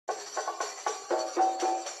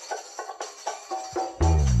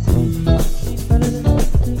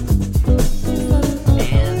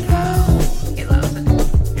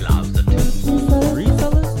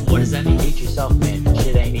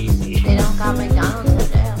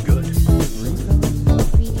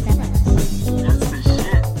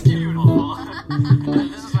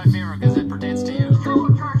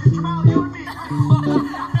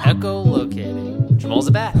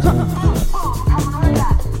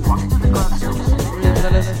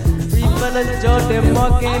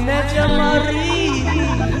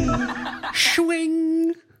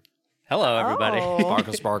Swing. Hello, everybody. Oh.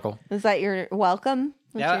 Sparkle, sparkle. Is that your welcome?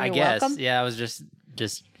 That's Yeah, your I guess. welcome? Yeah, I was just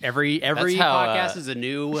every That's how, podcast is a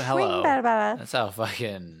new hello. That's how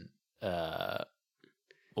fucking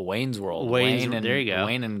Wayne's World. Wayne's- Wayne and, there you go.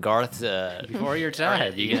 Wayne and Garth Before your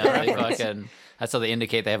time. you know, they fucking. That's how they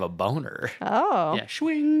indicate they have a boner. Oh. Yeah,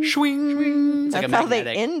 swing. Swing. It's like That's a how they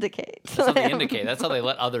magnetic- indicate. That's how they indicate. That's how they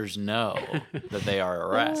let others know that they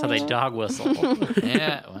are That's how arrested. they dog whistle.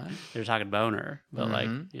 Yeah, what? They're talking boner, but like,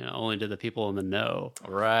 only to the people in the know.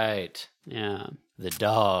 Right. Yeah. The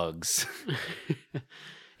dogs.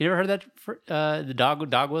 You ever heard that? The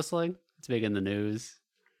dog whistling? It's big in the news.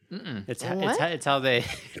 Mm-mm. It's how they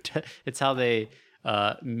it's how they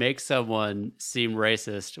make someone seem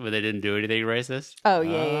racist when they didn't do anything racist. Oh,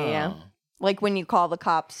 yeah. Oh. Like when you call the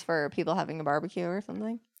cops for people having a barbecue or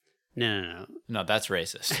something. No. No, that's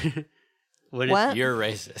racist. When What? You're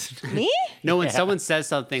racist. Me? No, when someone says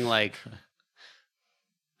something like,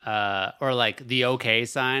 or like the okay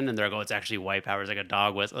sign, and they're like, "Oh, it's actually white power." It's like a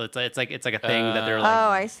dog whistle. It's like a thing that they're Oh, like,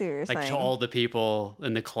 I see what you're like to saying. all the people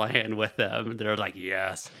in the clan with them. They're like,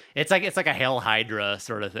 "Yes." It's like a Hail Hydra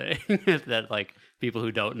sort of thing that like people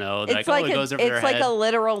who don't know, they're It's like, like, "Oh, it goes over their it's like head." a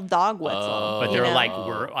literal dog whistle. Oh. But you they're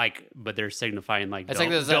know? like, but they're signifying like, It's like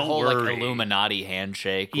there's that don't whole worry. like Illuminati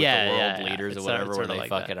handshake with Yeah, the world yeah. leaders or It's whatever, where sorta they like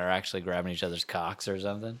fucking that. are actually grabbing each other's cocks or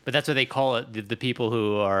something. But that's what they call it. The people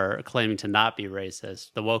who are claiming to not be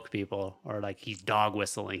racist, the woke people, are like, he's dog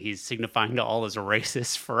whistling. He's signifying to all his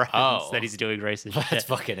racist friends that he's doing racist That's shit.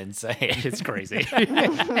 fucking insane. It's crazy.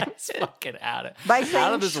 It's fucking out By of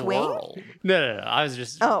saying this swing? world. No. I was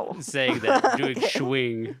just Oh. saying that doing Okay.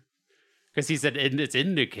 swing because he said it's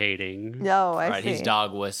indicating. No, I Right, see. he's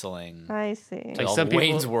dog whistling. I see. Like All some the people-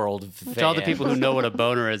 Wayne's World To all the people who fans. know what a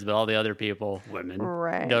boner is, but all the other people, women,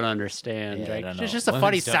 Right. don't understand. Yeah, they Like, don't know. it's just a Women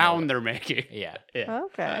funny don't know sound it. they're making. Yeah. Yeah.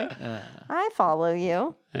 Okay. I follow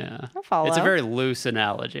you. Yeah. I follow. It's a very loose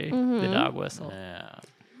analogy, the Mm-hmm. dog whistle. Yeah.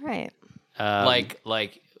 Right.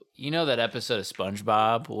 Like you know that episode of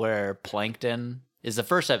SpongeBob where Plankton is the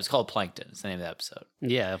first episode. It's called Plankton. It's the name of the episode.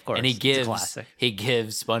 Yeah, of course. And he It's a gives classic.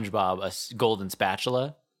 SpongeBob a golden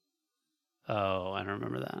spatula Oh, I don't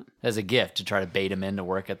remember that. as a gift to try to bait him in to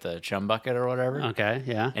work at the chum bucket or whatever. Okay,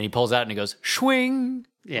 yeah. And he pulls out and he goes, swing.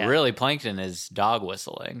 Yeah. Really, Plankton is dog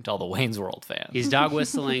whistling to all the Wayne's World fans. He's dog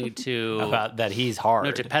whistling to about that he's hard.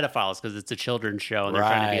 no, to pedophiles because it's a children's show and they're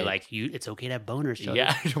trying to be Right. like, it's okay to have boners. Children.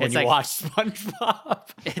 Yeah, when it's you like, watch SpongeBob.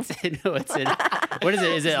 it's in what is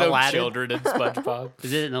it? Is it There's no Aladdin? children in SpongeBob.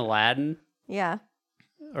 Is it in Aladdin Yeah.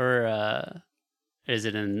 or is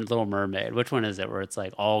it in Little Mermaid? Which one is it? Where it's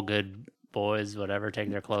like all good boys, whatever, take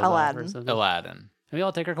their clothes off or Aladdin. something? Aladdin. We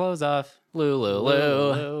all take our clothes off.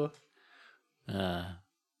 Lulu.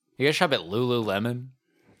 You guys shop at Lululemon?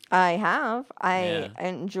 I have. I Yeah.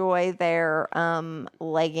 enjoy their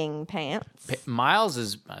legging pants. Miles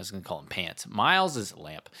is, I was going to call him pants. Miles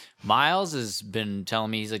has been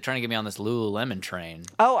telling me, he's like trying to get me on this Lululemon train.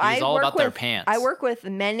 Oh, He's I all work about with, their pants. I work with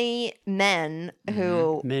many men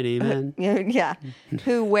who Many men. yeah,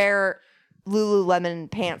 who wear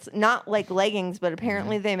Lululemon pants. Not like leggings, but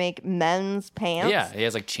apparently they make men's pants. Yeah, he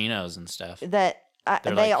has like chinos and stuff. That They're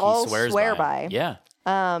they like, he all swears swear by. by. Yeah.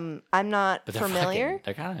 I'm not But they're familiar.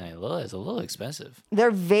 They're kind of, it's a little expensive. They're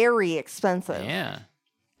very expensive. Yeah.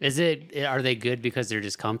 Are they good because they're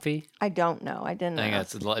just comfy? I don't know. I didn't I think know.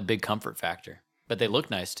 that's a big comfort factor. But they look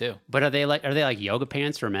nice too. But are they like yoga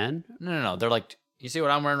pants for men? No. They're like, you see what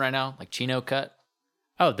I'm wearing right now? Like chino cut.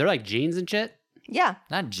 Oh, they're like jeans and shit? Yeah,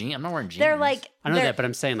 Not jeans. I'm not wearing jeans. they're like I know they're, that, but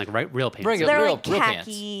I'm saying like real pants. Regular- they're real- like real pants.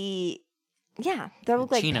 khaki. Yeah, they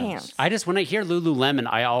look like Chinos. pants. I just when I hear Lululemon,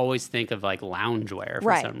 I always think of like loungewear for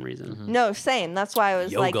Right. some reason. No, same. That's why I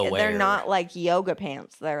was like, Yoga they're wear. not like yoga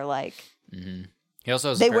pants. They're like He also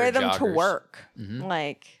has a they pair wear of them to joggers. work.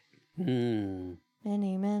 Like Hmm.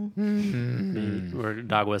 many men. Maybe we're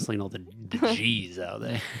dog whistling all the G's out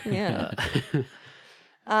there. Yeah.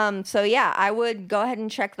 So yeah, I would go ahead and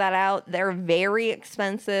check that out. They're very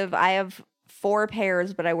expensive. I have 4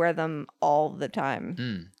 pairs, but I wear them all the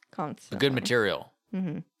time. Constantly. Good material.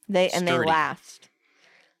 They sturdy. last.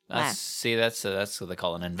 That's what they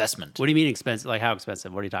call an investment. What do you mean expensive? Like how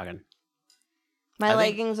expensive? What are you talking? My I think-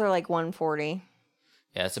 leggings are like 140.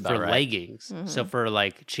 Yeah, that's about For right. leggings. So for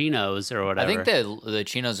like chinos or I whatever. think the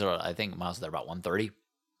chinos are. I think Miles, they're about 130.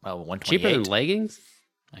 Well, 128. cheaper than leggings?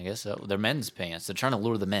 I guess so. They're men's pants. They're trying to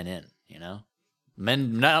lure the men in. You know,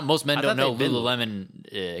 most men I don't thought know they'd been-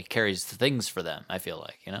 Lululemon carries things for them. I feel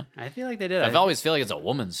like I feel like they did. I always feel like it's a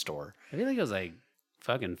woman's store. I feel like it was like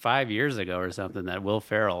fucking 5 years ago or something that Will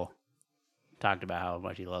Ferrell talked about how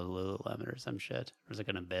much he loves Lululemon or some shit. It was like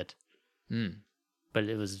in a bit. But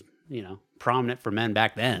it was, prominent for men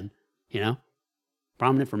back then,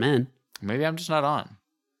 Prominent for men. Maybe I'm just not on.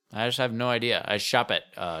 I just have no idea. I shop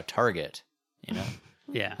at Target,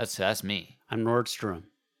 Yeah. That's me. I'm Nordstrom.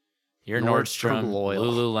 You're Nordstrom, loyal.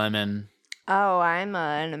 Lululemon. Oh, I'm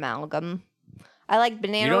an amalgam. I like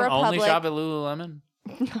Banana You don't Republic. only shop at Lululemon?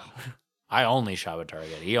 No. I only shop at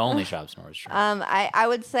Target. He only shops Nordstrom. I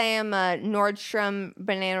would say I'm a Nordstrom,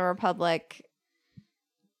 Banana Republic.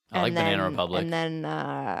 I like Banana Republic. And then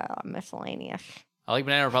miscellaneous. I like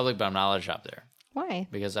Banana Republic, but I'm not allowed to shop there Why?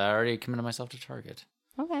 because I already committed myself to Target.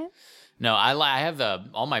 Okay. No, I have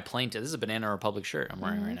all my plain. This is a Banana Republic shirt I'm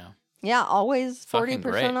wearing right now. Yeah, always Fucking 40%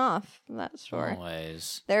 great. off that store.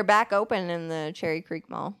 Always. They're back open in the Cherry Creek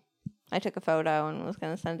Mall. I took a photo and was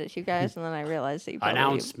going to send it to you guys, and then I realized that you probably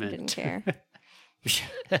Announcement. didn't care.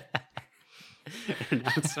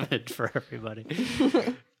 Announcement for everybody.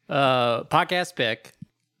 Podcast pick.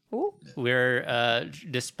 Ooh. We're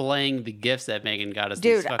displaying the gifts that Megan got us.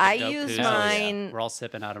 Dude, these fucking I dope use koozies. mine- We're all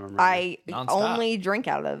sipping out of them right I Nonstop. only drink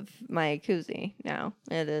out of my koozie now.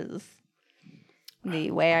 It is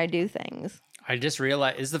the way I do things. now. I just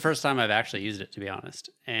realized it's the first time I've actually used it, to be honest.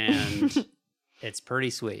 And it's pretty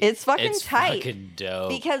sweet. It's fucking It's tight. fucking dope.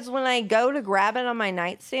 Because when I go to grab it on my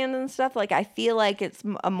nightstand and stuff, like I feel like it's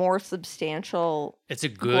a more substantial. It's a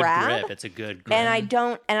good grab, grip. It's a good grip. And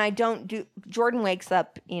I don't do. Jordan wakes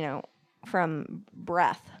up, from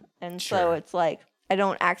breath, and so Sure. it's like I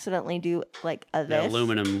don't accidentally do like a the this.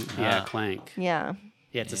 aluminum clank. Yeah.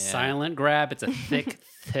 Yeah, it's a Yeah. silent grab. It's a thick,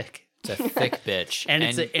 thick. It's a thick bitch. And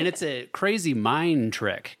it's a crazy mind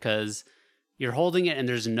trick because you're holding it and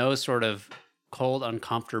there's no sort of cold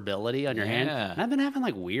uncomfortability on your hand. Yeah. And I've been having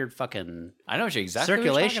like weird fucking I know what you exactly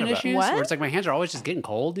circulation what you're talking issues What? where it's like my hands are always just getting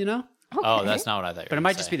cold, about. Oh, that's not what I thought. But it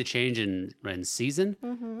might just be the change in season.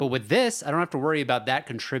 But with this, I don't have to worry about that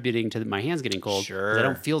contributing to my hands getting cold. 'Cause Sure. I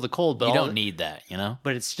don't feel the cold, but You don't need that,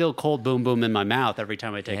 But it's still cold, boom, boom in my mouth every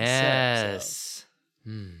time I take a sip. So.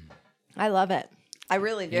 Yes. I love it. I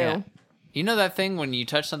really do. Yeah. You know that thing when you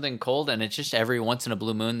touch something cold and it's just every once in a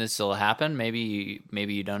blue moon this will happen? Maybe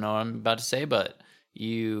you don't know what I'm about to say, but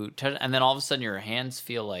you touch and then all of a sudden your hands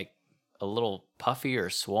feel like a little puffy or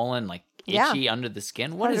swollen, like itchy under the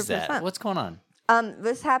skin. What is that? 100%. What's going on?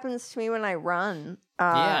 This happens to me when I run.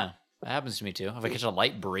 Yeah. That happens to me too. If I catch a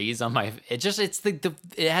light breeze on my, it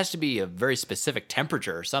has to be a very specific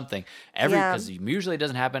temperature or something. Because usually it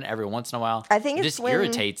doesn't happen every once in a while. I think it it's just when-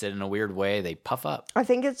 irritates it in a weird way. They puff up. I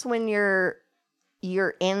think it's when your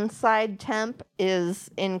inside temp is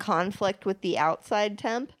in conflict with the outside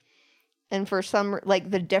temp, and for some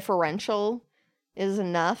like the differential is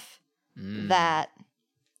enough that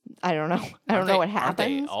I don't know. I don't know what Aren't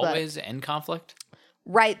they happens. but- always in conflict?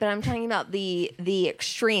 right, but I'm talking about the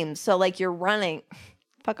extremes. So like you're running.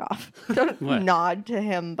 Fuck off! Don't What? nod to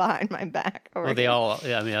him behind my back. over Well, they here. all,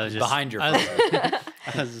 yeah, I mean, I was just. Behind your I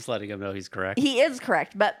was just letting him know he's correct. He is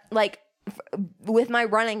correct, but like with my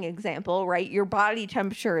running example, right? Your body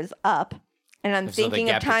temperature is up, and I'm So the thinking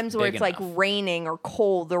of gap is times where big it's like enough. raining or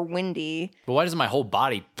cold or windy. But why doesn't my whole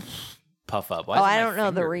body puff up? Why Oh, isn't I my don't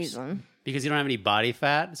know the fingers- reason. Because you don't have any body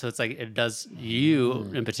fat. So it's like it does,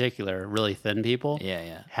 you in particular, really thin people,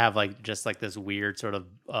 Yeah. have like just like this weird sort of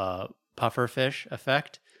puffer fish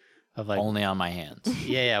effect of like, Only on my hands.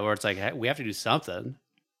 yeah, where it's like, hey, we have to do something.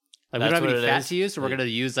 Like we That's don't have what any it fat is? to use, so we're going to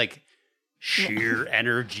use like sheer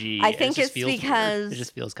energy. I and it think just it's feels weird. because- It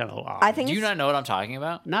just feels kind of odd. I think Do you it's, not know what I'm talking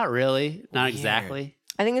about? Not really. Not Weird. exactly.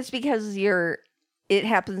 I think it's because it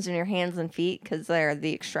happens in your hands and feet because they're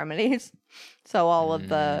the extremities. So all of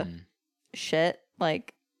the shit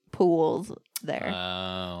like pools there.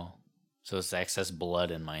 Oh. So it's excess blood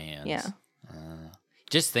in my hands. Yeah.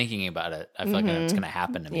 Just thinking about it, I feel like it's going to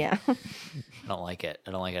happen to me. Yeah. I don't like it.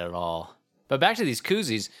 I don't like it at all. But back to these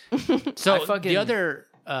koozies. So fucking- the other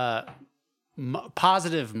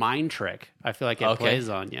positive mind trick I feel like it Okay. plays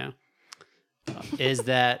on you is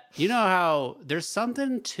that you know how there's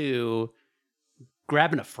something to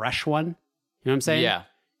grabbing a fresh one. You know what I'm saying? Yeah.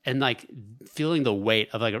 And like feeling the weight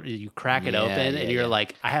of like you crack it Yeah, open yeah, and you're yeah.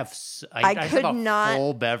 like I have I just could have a not-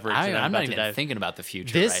 full beverage. that I'm about not to even dive. thinking about the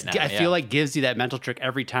future This right now. I feel like gives you that mental trick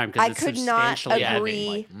every time because I it's could not substantially agree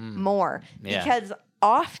heavy. more Yeah. because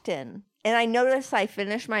often, and I notice I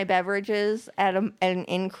finish my beverages at an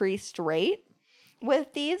increased rate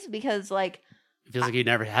with these because like, It feels like you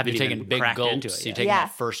never haven't You're even taking big cracked gulps. into it. You're yet. taking Yeah.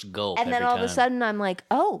 that first gulp. and then every all of a time. sudden I'm like,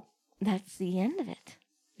 oh, that's the end of it.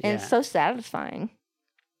 And it's Yeah. so satisfying.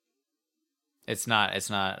 It's not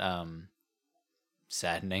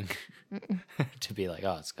saddening to be like,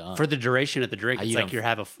 oh, it's gone. For the duration of the drink, You it's like don't- you're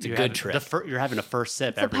having a good trip. You're having a first sip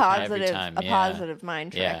It's a every time. positive, time, a yeah. positive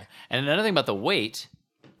mind trick. Yeah. And another thing about the weight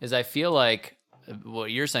is I feel like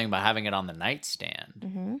what you're saying about having it on the nightstand.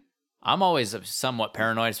 Mm-hmm. I'm always somewhat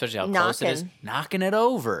paranoid, especially how close it is. Knocking it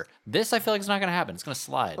over. This, I feel like it's not going to happen. It's going to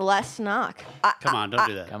slide. Less knock. Come on, don't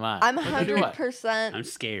do that. Come on. I'm Don't do what? 100%. I'm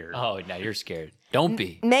scared. Oh, now you're scared. Don't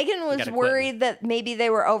be. Megan was gotta quit worried that maybe they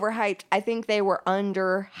were overhyped. I think they were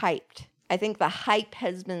underhyped. I think the hype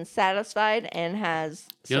has been satisfied and has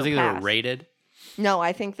You don't think they were surpassed. rated? No,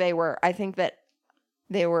 I think they were. I think that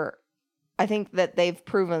they've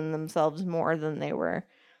proven themselves more than they were.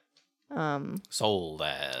 Sold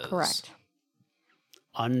as. Correct.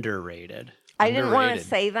 Underrated. I didn't want to Underrated.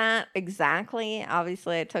 say that exactly.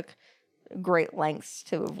 Obviously, I took great lengths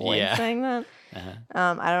to avoid Yeah. saying that.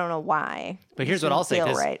 Uh-huh. I don't know why. But It here's what didn't I'll say, feel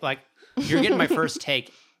 'cause, right. like, you're getting my first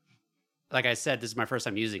take. Like I said, this is my first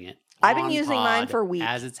time using it. I've been on using mine pod for weeks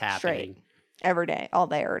as it's happening. straight. Every day, all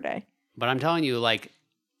day, every day. But I'm telling you, like,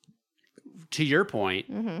 to your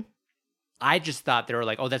point, Mm-hmm. I just thought they were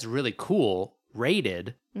like, oh, that's really cool,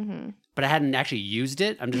 rated. Mm-hmm. But I hadn't actually used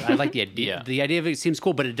it. I like the idea. Yeah. The idea of it seems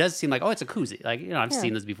cool, but it does seem like, oh, it's a koozie. Like, I've Yeah.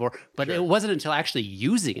 seen this before. But Sure. it wasn't until actually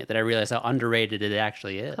using it that I realized how underrated it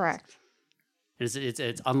actually is. Correct.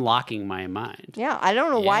 It's unlocking my mind. Yeah, I don't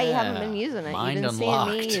know why you haven't been Yeah. using it. Mind You've been seeing me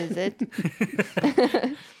unlocked. use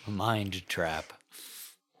it. Mind trap.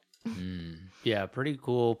 Yeah, pretty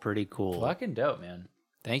cool, pretty cool. Fucking dope, man.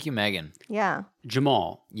 Thank you, Megan. Yeah.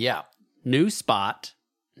 Jamal, Yeah. new spot,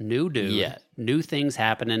 new dude, Yeah. new things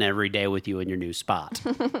happening every day with you in your new spot,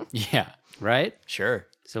 Yeah. right? Sure.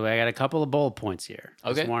 So I got a couple of bullet points here.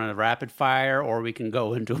 Okay. Just wanted to rapid fire, or we can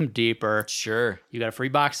go into them deeper. Sure. You got a free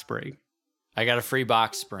box spring, I got a free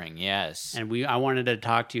box spring. Yes. and I wanted to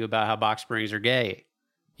talk to you about how box springs are gay.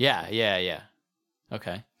 Yeah.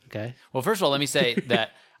 Okay. Okay. Well, first of all, let me say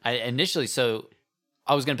that I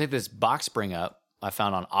was going to pick this box spring up I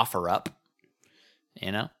found on OfferUp,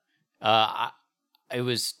 you know? It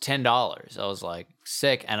was $10. I was like,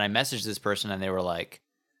 sick. And I messaged this person and they were like,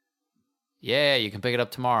 yeah, you can pick it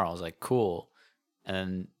up tomorrow. I was like, cool. And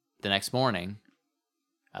then the next morning,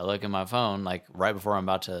 I look at my phone, like right before I'm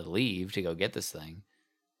about to leave to go get this thing.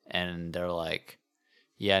 And they're like,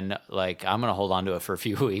 yeah, no, like I'm going to hold on to it for a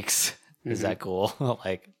few weeks. Is that cool?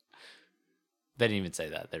 Like, they didn't even say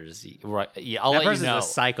that. They're just, right. Yeah, I'll That let you person's know. a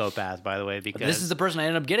psychopath, by the way, because This is the person I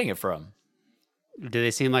ended up getting it from. do they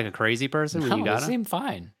seem like a crazy person when you got they them? seem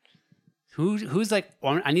fine. Who's like,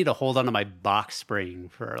 well, I need to hold on to my box spring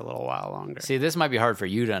for a little while longer. See, this might be hard for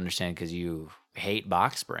you to understand because you hate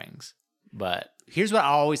box springs. But Here's what I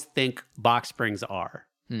always think box springs are.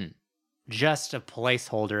 Hmm. Just a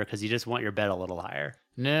placeholder because you just want your bed a little higher.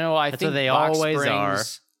 no, I That's think what they box always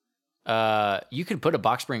springs, you could put a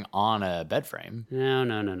box spring on a bed frame. No.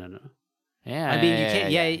 Yeah, I mean, you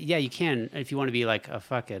can't. Yeah, you can if you want to be like a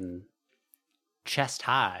fucking chest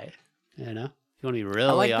high. You know, if you want to be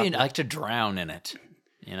really. I up. like to drown in it.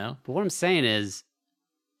 You know, But what I'm saying is,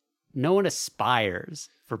 no one aspires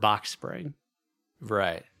for box spring.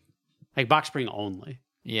 right? Like box spring only.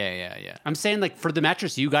 Yeah. I'm saying like for the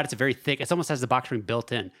mattress you got, it's a very thick. It almost has the box spring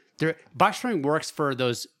built in. Box spring works for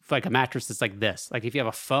those for like a mattress that's like this. Like if you have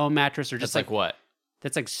a foam mattress or just Just like what?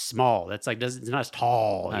 that's like small. That's like it's not as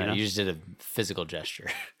tall. You know. You just did a physical gesture.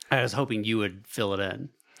 I was hoping you would fill it in.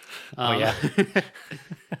 Oh, yeah?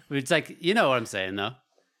 It's like you know what I'm saying though.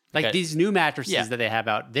 Like Okay. these new mattresses Yeah. that they have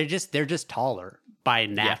out, they're just taller by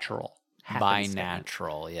natural. By happenstance.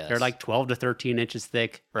 natural, yes. They're like 12 to 13 inches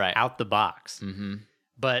thick Right. out the box. Mm-hmm.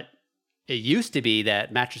 But it used to be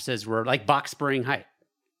that mattresses were like box spring height.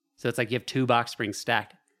 So it's like you have two box springs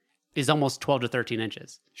stacked. Is almost 12 to 13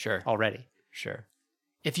 inches Sure. already. Sure.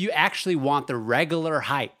 If you actually want the regular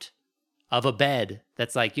height of a bed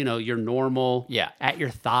that's like, you know, your normal Yeah. at your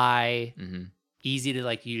thigh, Mm-hmm. easy to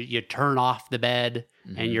like you turn off the bed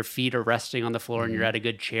and your feet are resting on the floor and you're at a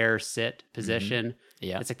good chair sit position.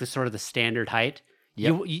 Yeah. It's like the sort of the standard height.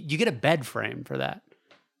 Yep. You get a bed frame for that.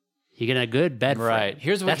 You get a good bed frame. Right.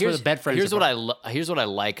 Here's where the bed frames. Here's what I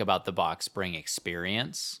like about the box spring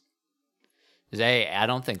experience. Is I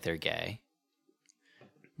don't think they're gay,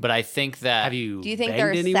 but I think that have you. Do you think banged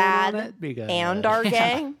they're anyone on sad it? Because- and are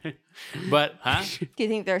gay? But huh? Do you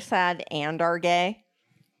think they're sad and are gay?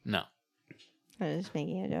 No. I was just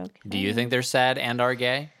making a joke. Do you think they're sad and are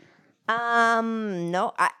gay?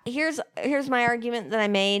 No. Here's my argument that I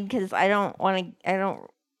made because I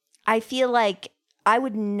feel like I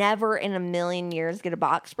would never in a million years get a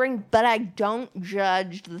box spring, but I don't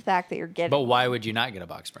judge the fact that you're getting. But why would you not get a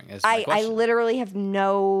box spring? That's my I question. literally have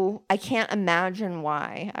I can't imagine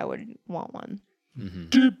why I would want one.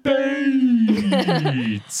 Debates.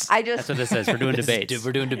 That's what this is. We're doing debates.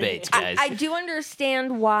 We're doing debates, guys. I do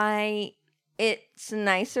understand why it's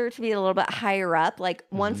nicer to be a little bit higher up. Like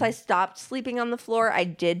once I stopped sleeping on the floor, I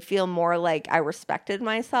did feel more like I respected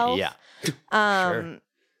myself. Yeah. Sure.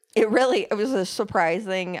 It was a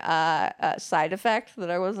surprising side effect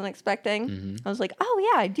that I wasn't expecting. I was like,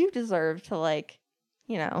 oh yeah, I do deserve to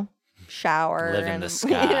shower. Live in the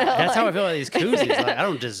sky. That's how I feel about these koozies. Like, I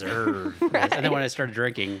don't deserve this. And then when I started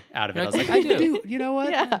drinking out of it, I was like, I do. You know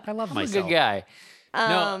what? Yeah. I love I'm myself. a good guy.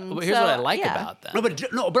 No, but here's what I like about them.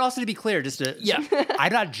 But also to be clear,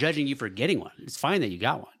 I'm not judging you for getting one. It's fine that you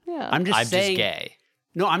got one. Yeah. I'm just saying, gay.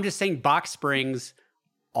 No, I'm just saying box springs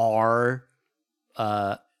are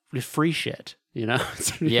free shit. You know?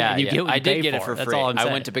 Yeah, you get what I you did pay get it for That's free. all I'm I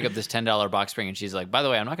saying. went to pick up this $10 box spring, and she's like, "By the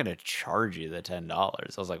way, I'm not going to charge you the $10." I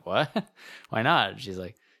was like, "What? Why not?" She's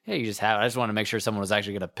like, "Yeah, you just have it. I just want to make sure someone was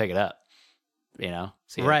actually going to pick it up." You know,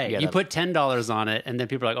 so you put $10 on it, and then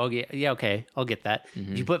people are like, "Oh yeah, okay, I'll get that."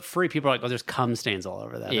 If you put free, people are like, "Oh, there's cum stains all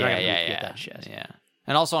over that." They're not gonna get that shit. Yeah.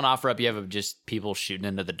 And also on OfferUp, you have just people shooting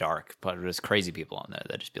into the dark, but there's crazy people on there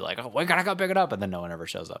that just be like, "Oh, we gotta go pick it up," and then no one ever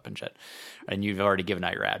shows up and shit. And you've already given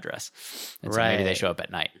out your address, and so maybe they show up at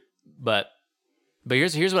night. But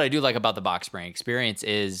here's what I do like about the box spring experience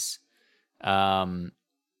is, I'm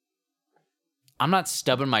not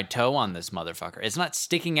stubbing my toe on this motherfucker. It's not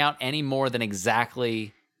sticking out any more than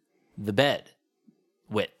exactly the bed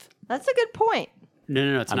width. That's a good point.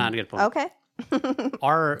 No, it's not a good point. Okay.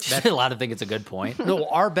 Our A lot of think it's a good point. No,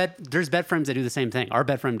 there's bed frames that do the same thing. Our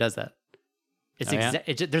bed frame does that. It's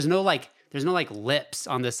there's no lips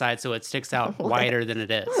on this side, so it sticks out wider than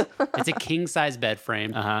it is. It's a king size bed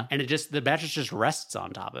frame, and the mattress just rests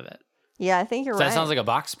on top of it. Yeah, I think you're right. That sounds like a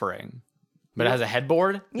box spring, but it has a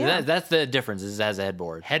headboard. Yeah. That's the difference. Is it has a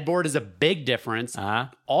headboard. Headboard is a big difference.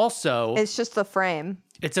 Also, it's just the frame.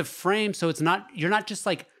 It's a frame, so you're not just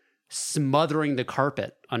like smothering the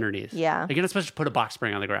carpet underneath. Yeah. Like, you're not supposed to put a box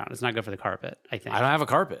spring on the ground. It's not good for the carpet, I think. I don't have a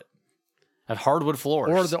carpet. I have hardwood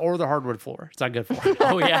floors. Or the hardwood floor. It's not good for it.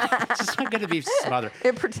 Oh, yeah. It's just not going to be smothered.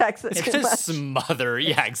 It protects it. It's going to smother.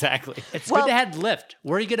 Yeah, exactly. It's good to have lift.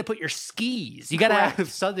 Where are you going to put your skis? You got to have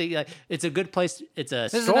something. It's a good place. It's a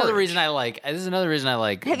This is another reason I like. Have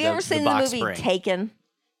you ever seen the movie spring. Taken?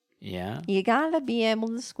 Yeah. You got to be able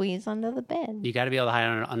to squeeze under the bed. You got to be able to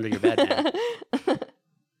hide under your bed, man.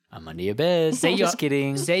 I'm under your bed. Just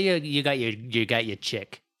kidding. Say you got your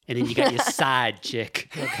chick, and then you got your side chick.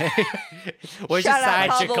 Okay. Where's your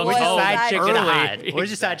side chick? Where's your side chick gonna hide? Where's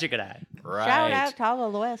your side chick gonna hide? Right. Shout out to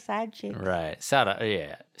all the West Side chicks. Right. Shout out.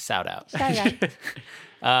 Yeah. Shout out.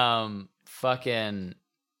 Fucking.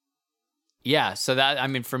 Yeah.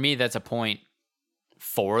 So for me, that's a point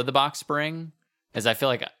for the box spring, as I feel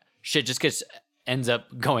like shit just ends up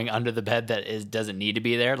going under the bed that doesn't need to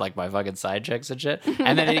be there, like my fucking side chicks and shit.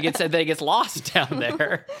 And then it gets lost down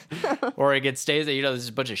there, or it stays there. There's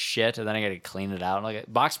a bunch of shit, and then I got to clean it out.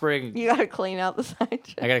 Like box spring, you got to clean out the side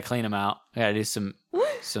chick. I got to clean them out. I got to do some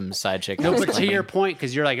side chick. No, but to your point,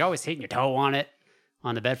 because you're like always hitting your toe on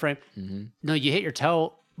the bed frame. Mm-hmm. No, you hit your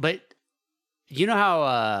toe, but you know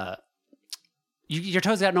how your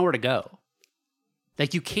toes got nowhere to go.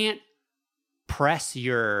 Like, you can't press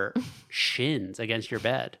your shins against your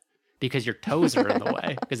bed because your toes are in the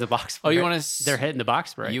way because the box. Oh, you want to? They're hitting the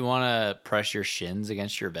box spring. You want to press your shins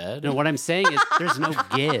against your bed? No, what I'm saying is there's no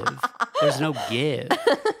give. There's no give.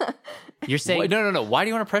 You're saying no. Why do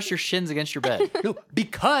you want to press your shins against your bed? No,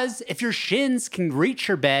 because if your shins can reach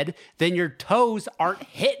your bed, then your toes aren't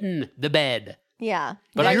hitting the bed. Yeah,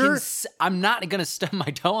 but I'm not gonna stub my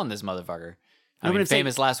toe on this motherfucker. I mean,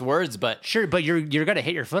 famous last words, but sure. But you're gonna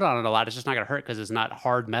hit your foot on it a lot. It's just not gonna hurt because it's not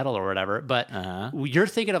hard metal or whatever. But you're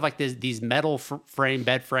thinking of like these metal frame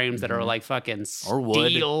bed frames that are like fucking steel. Or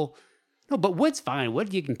wood. No, but wood's fine.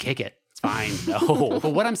 Wood, you can kick it. It's fine. No,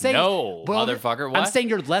 but what I'm saying, motherfucker. What? I'm saying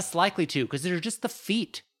you're less likely to because they're just the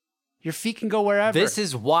feet. Your feet can go wherever. This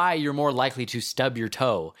is why you're more likely to stub your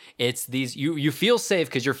toe. It's these you feel safe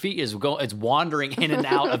because your feet it's wandering in and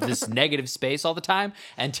out of this negative space all the time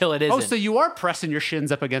until it isn't. Oh, so you are pressing your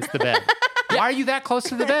shins up against the bed. Why are you that close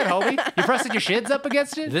to the bed, homie? You're pressing your shins up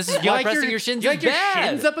against it? This is why pressing your shins is bad. Your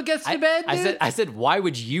shins up against the bed, dude? I said, why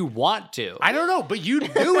would you want to? I don't know, but you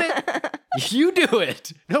do it. You do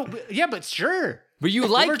it. No, but sure. But you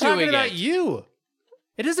like We're doing talking about you.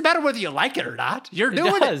 It doesn't matter whether you like it or not. You're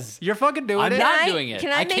doing it. You're fucking doing it. I'm not doing it.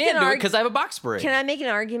 I can't do it because I have a box spring. Can I make an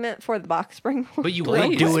argument for the box spring? But you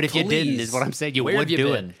would do it if you didn't, is what I'm saying. You would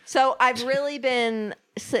do it. So I've really been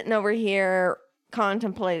sitting over here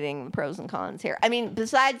contemplating the pros and cons here. I mean,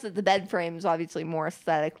 besides that the bed frame is obviously more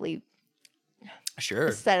aesthetically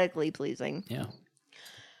pleasing. Yeah.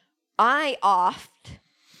 I oft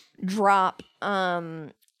drop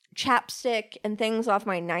chapstick and things off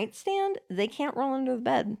my nightstand. They can't roll under the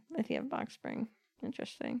bed if you have a box spring.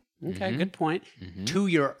 Interesting. Okay, good point. To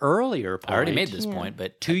your earlier point. I already made this point,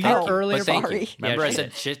 but To thank your you. earlier But thank point. you. Sorry. Remember Yeah, I she said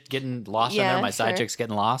did. shit getting lost Yeah, in there? My sure. side chick's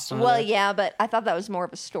getting lost under Well, there? yeah, but I thought that was more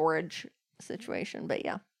of a storage situation. But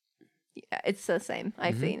yeah, it's the same.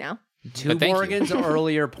 I see now. To But thank you. Morgan's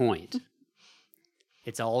earlier point,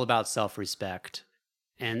 it's all about self-respect.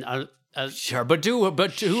 And Sure, but to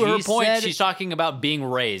her She point, said- she's talking about being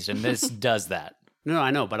raised, and this does that. no,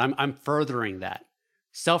 I know, but I'm furthering that.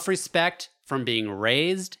 Self-respect from being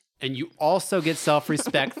raised, and you also get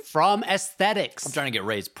self-respect from aesthetics. I'm trying to get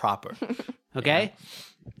raised proper. Okay?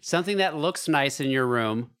 Something that looks nice in your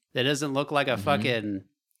room that doesn't look like a fucking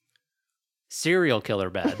serial killer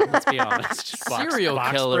bed. Let's be honest. Serial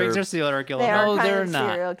box killer. springs are serial killer They beds. are No, kind they're of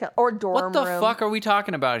not. serial kill or dorm What the room. fuck are we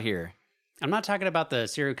talking about here? I'm not talking about the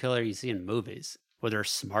serial killer you see in movies where they're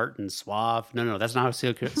smart and suave. No, that's not how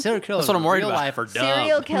serial killer. Serial killers what I'm in worried real about. life are dumb.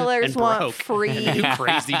 Serial killers and want broke free- and do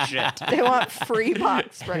crazy shit. They want free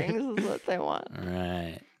box springs. Is what they want.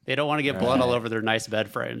 Right. They don't want to get blood all Right. over their nice bed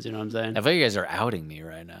frames. You know what I'm saying? I feel you guys are outing me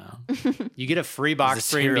right now. You get a free As box a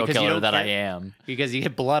spring serial because you killer don't that I care- am. because you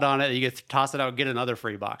get blood on it. You get toss it out, and get another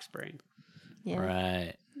free box spring. Yeah.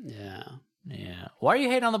 Right. Yeah. Yeah. Why are you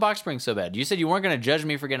hating on the box spring so bad? You said you weren't going to judge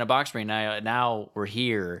me for getting a box spring. Now we're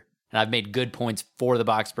here, and I've made good points for the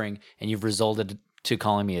box spring, and you've resulted to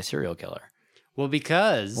calling me a serial killer. Well,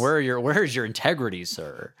 because Where's your integrity,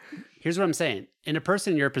 sir? here's what I'm saying. In a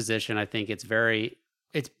person in your position, I think it's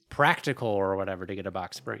practical or whatever to get a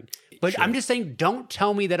box spring. But I'm just saying, don't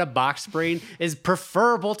tell me that a box spring is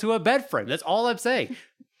preferable to a bed frame. That's all I'm saying.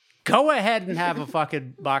 Go ahead and have a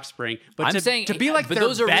fucking box spring. But I'm to, saying- to be like but they're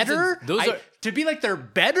those are better, reasons- to be like they're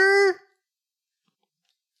better,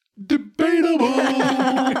 debatable.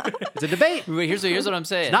 It's a debate. Wait, here's what I'm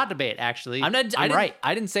saying. It's not debate, actually. I'm not. I'm right.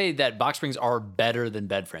 I didn't say that box springs are better than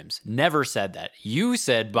bed frames. Never said that. You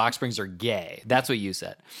said box springs are gay. That's what you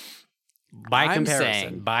said. By I'm comparison.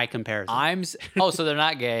 saying- By comparison. So they're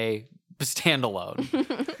not gay.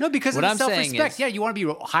 Standalone. No, because What of I'm the saying self-respect. is- Yeah, you want to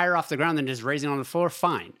be higher off the ground than just raising on the floor.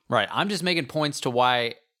 Fine. Right. I'm just making points to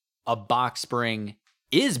why a box spring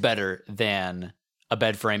is better than a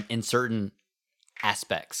bed frame in certain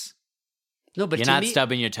aspects. No, but You're to not me,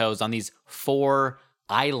 stubbing your toes on these 4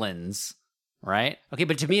 islands, right? okay,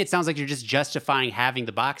 but to me, it sounds like you're just justifying having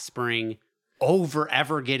the box spring over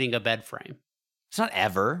ever getting a bed frame. It's not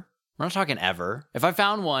ever. We're not talking ever. If I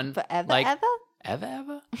found one, Forever, like ever?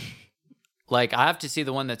 ever, like I have to see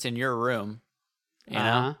the one that's in your room, you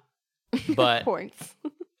know. Uh-huh. But Points.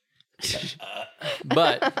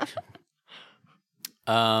 but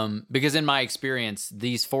because in my experience,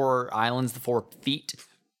 these 4 islands, the 4 feet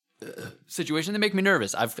situation, they make me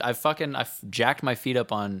nervous. I've jacked my feet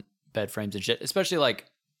up on bed frames and shit, especially like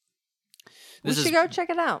We should go check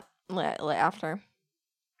it out after.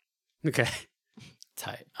 Okay,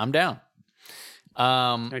 tight. I'm down.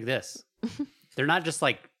 like this. They're not just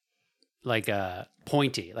like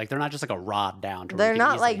pointy. Like they're not just like a rod down. To where They're you can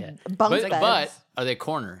not easily like hit. bunk but, beds. but are they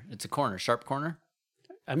corner? It's a corner, sharp corner.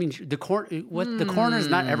 I mean, the corner is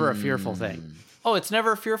not ever a fearful thing. Oh, it's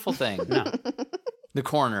never a fearful thing. No, The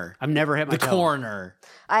corner. I've never hit my The toe. corner.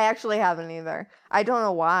 I actually haven't either. I don't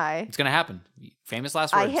know why. It's gonna happen. Famous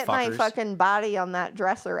last words. I hit fuckers. my fucking body on that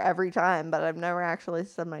dresser every time, but I've never actually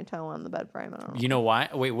stubbed my toe on the bed frame. I don't know. You know why?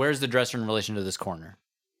 Wait, where's the dresser in relation to this corner?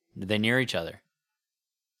 Are they near each other?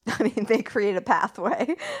 I mean, they create a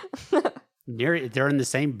pathway. They're in the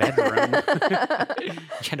same bedroom.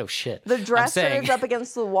 Yeah, no shit. The I'm dresser saying- is up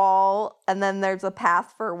against the wall, and then there's a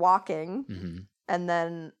path for walking, Mhm. and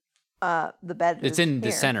then the bed. It's is in the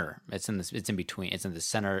here, center. It's in between. It's in the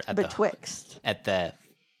center at betwixt. at the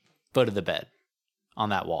foot of the bed on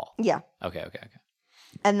that wall. Yeah, Okay.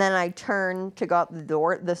 and then I turn to go out the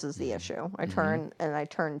door. This is Mm-hmm. the issue. I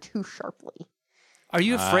turn too sharply. Are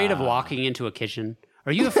you afraid of walking into a kitchen?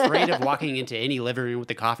 Are you afraid of walking into any living room with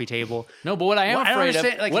the coffee table? No, but what I am Well, I don't afraid of,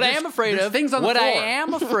 understand, like, what I there's- am afraid there's of, things on the what I floor.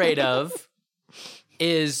 am afraid of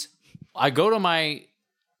is I go to my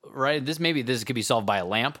right. This could be solved by a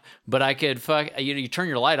lamp, but I could you turn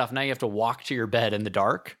your light off. Now you have to walk to your bed in the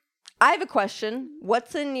dark. I have a question.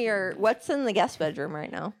 What's in the guest bedroom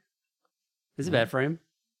right now? This is a bed frame.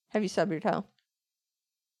 Have you stubbed your toe?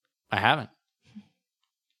 I haven't,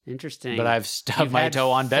 Interesting. but I've stubbed You've my had toe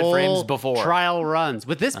on bed full frames before. Trial runs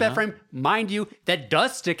with this bed frame, mind you, that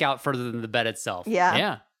does stick out further than the bed itself. Yeah.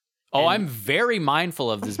 Yeah. Oh, I'm very mindful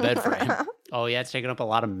of this bed frame. Oh yeah, it's taking up a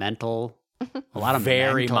lot of mental, a lot of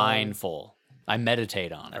Very mental- mindful. I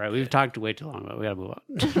meditate on it. All right, we've talked way too long, but we gotta move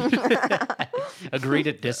on. Agree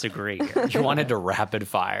to disagree. You wanted to rapid We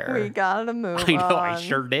fire. gotta move I know, I on.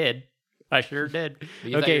 sure did. You thought you were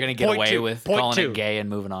going to get point away two, with point calling two. it gay and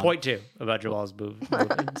moving on. Point 2 about Jamal's moving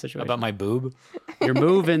situation. About my boob. Your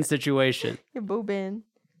move-in situation. Your boobin.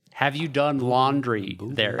 Have you done laundry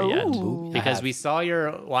there yet? Ooh. I Because have. we saw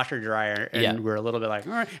your washer dryer and Yeah. we're a little bit like,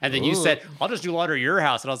 "All right." And then you Ooh. said, I'll just do laundry at your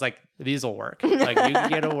house. And I was like, these will work. Like, you can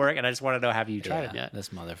get it work. And I just want to know, have you tried it yet? This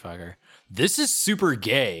motherfucker. This is super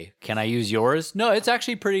gay. Can I use yours? No, it's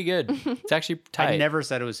actually pretty good. It's actually tight. I never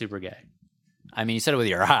said it was super gay. I mean, you said it with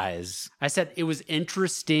your eyes. I said it was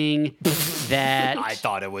interesting that I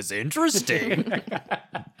thought it was interesting.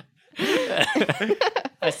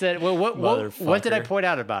 I said, well, what did I Motherfucker. point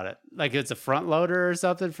out about it? Like it's a front loader or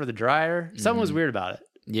something for the dryer? Something was weird about it.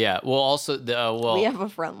 Yeah. Well, also the We have a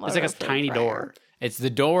front loader. It's like a for the tiny dryer. door. it's the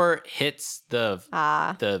door hits the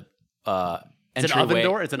Ah. It's an oven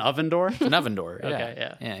door. It's an oven door. It's an oven door. Okay,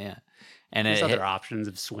 yeah. yeah. And There's it other hit, options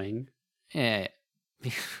of swing. yeah,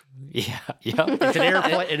 yeah. It's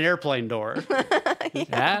an airplane door.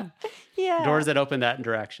 Yeah. Yeah. Doors that open that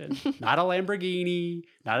direction. Not a Lamborghini,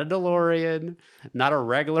 not a DeLorean, not a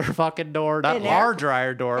regular fucking door, not An our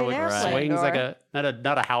dryer door, an which airplane swings door. like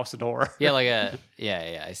not a house door. Yeah, like a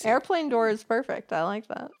yeah. I see. Airplane door is perfect. I like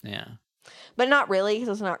that. Yeah. But not really because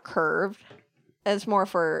it's not curved. It's more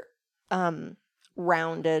for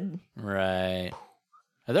rounded. Right.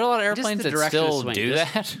 Are there a lot of Just airplanes the that direction of still swing, do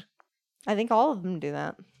just- that? I think all of them do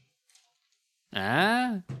that.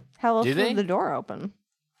 Ah, How else Do would they? the door open?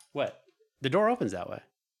 What? The door opens that way.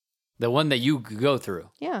 the one that you go through.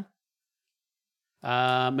 Yeah.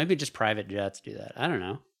 Maybe just private jets do that. I don't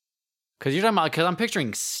know. Because you're talking about, because I'm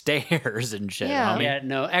picturing stairs and shit. Yeah. homie. Yeah,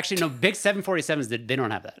 no, actually, no. Big 747s, they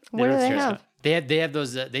don't have that. What don't do they stairs have? up. They have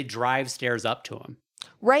those. They drive stairs up to them,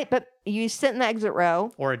 Right, but you sit in the exit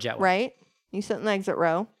row, or a jetway. right? You sit in the exit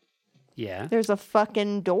row. Yeah. There's a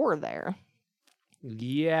fucking door there.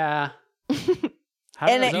 Yeah. How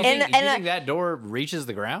And does You it- think, and you think that door reaches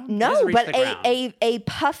the ground? doesn't No, reach but the ground. a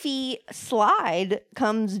puffy slide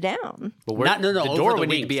comes down. But Not- no, the over door the would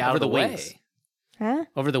need to wings, be out over of the the way. wings. Huh?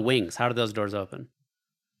 over the wings? How do those doors open?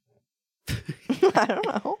 I don't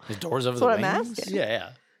know. The doors over That's the what I'm wings? asking. Yeah.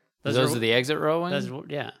 Those are the exit row ones?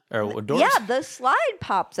 yeah. Or doors? Yeah, the slide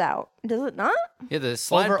pops out. Does it not? Yeah, the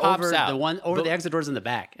slide over pops over out. the one over But- the exit doors in the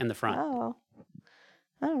back and the front, Oh.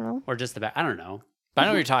 I don't know. or just the back. I don't know. But I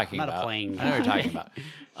know what you're talking I'm not a about. plane I know what guy. you're talking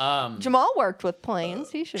about. Jamal worked with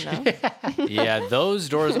planes. He should know. Yeah, those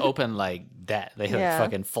doors open like that. They Yeah.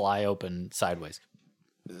 fucking fly open sideways.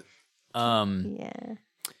 Yeah.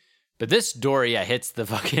 But this door, yeah, hits the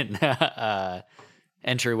fucking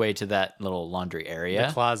entryway to that little laundry area.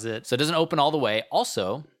 The closet. So it doesn't open all the way.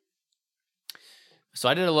 Also, so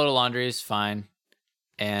I did a load of laundry, it's fine.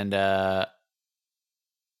 And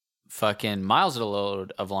fucking Miles did a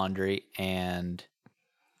load of laundry, and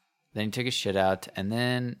then he took his shit out. And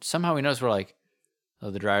then somehow we noticed, we're like, oh,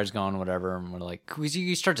 the dryer's going, whatever. And we're like, 'cause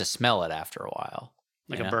you start to smell it after a while.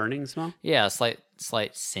 Like you a know? burning smell. Yeah, a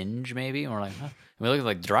slight singe maybe. And we're like, huh? And we look at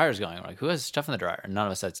like the dryer's going. We're like, who has stuff in the dryer? And none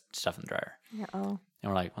of us had stuff in the dryer. Oh.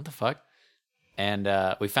 And we're like, what the fuck? And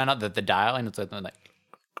we found out that the dial, and it's like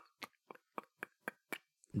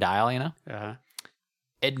dial, you know, Uh-huh.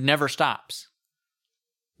 it never stops.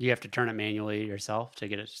 You have to turn it manually yourself to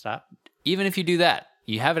get it to stop. Even if you do that,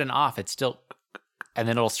 you have it in off, it's still, and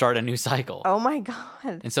then it'll start a new cycle. Oh my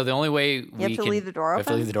god. And so the only way we have to leave the door we have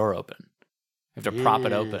to open? leave the door open. We have to prop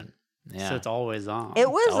it Yeah. open. Yeah. So it's always on. It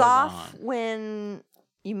was always off on. when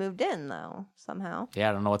you moved in though, somehow. Yeah,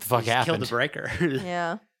 I don't know what the fuck Just kill happened. the breaker.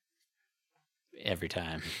 Yeah. Every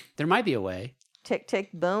time. There might be a way. Tick tick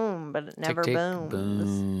boom, but it never Tick, tick, booms.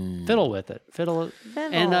 boom. Fiddle with it. Fiddle.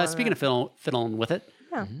 Fiddle And on speaking it. of fiddling with it,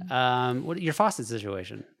 Yeah. what your faucet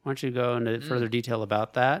situation? Why don't you go into further detail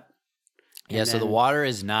about that? Yeah, And so the then- water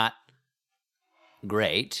is not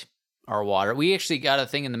great. Our water. We actually got a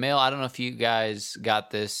thing in the mail. I don't know if you guys got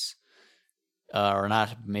this or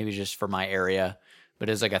not, maybe just for my area, but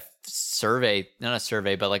it's like a survey, not a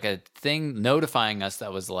survey, but like a thing notifying us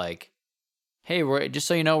that was like, hey, we're just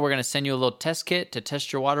so you know, we're going to send you a little test kit to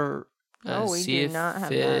test your water, No, we see do if not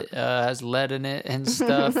have it has lead in it and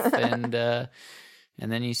stuff, and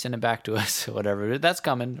then you send it back to us or whatever. That's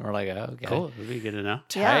coming. We're like, oh, okay. Cool. It'd be good to know.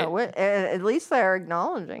 Yeah, Tight. at least they're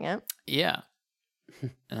acknowledging it. Yeah.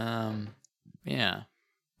 Yeah.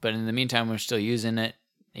 But in the meantime, we're still using it,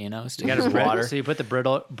 you know, still You got a using Brita, water. so you put the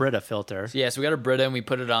Brita filter. So, yeah, so we got a Brita and we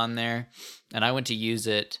put it on there, and I went to use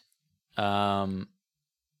it, and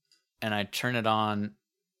I turned it on,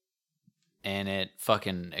 and it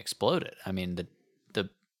fucking exploded. I mean, the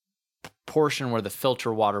portion where the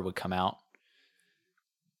filter water would come out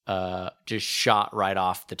just shot right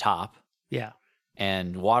off the top, Yeah.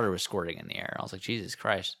 and water was squirting in the air. I was like, Jesus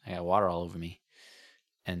Christ, I got water all over me.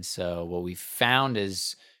 And so what we found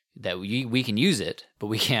is that we can use it, but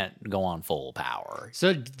we can't go on full power.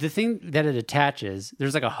 So the thing that it attaches,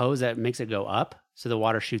 there's like a hose that makes it go up, so the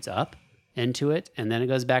water shoots up into it, and then it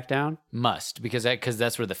goes back down. Must, because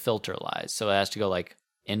that's where the filter lies. So it has to go like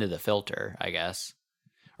into the filter, I guess.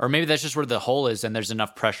 Or maybe that's just where the hole is, and there's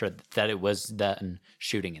enough pressure that it was then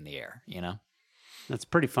shooting in the air, you know? That's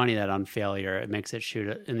pretty funny that on failure it makes it shoot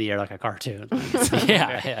it in the air like a cartoon.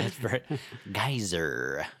 yeah, it's very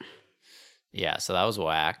geyser. Yeah, so that was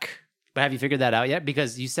whack. But have you figured that out yet?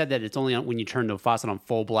 Because you said that it's only when you turn the faucet on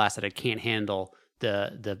full blast that it can't handle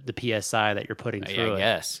the PSI that you're putting through I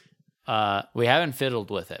guess. We haven't fiddled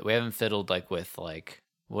with it. We haven't fiddled with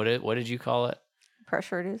what did you call it?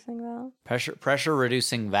 Pressure reducing valve. Pressure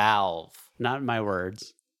reducing valve. Not my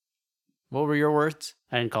words. What were your words?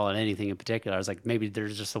 I didn't call it anything in particular. I was like, maybe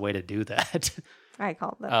there's just a way to do that. I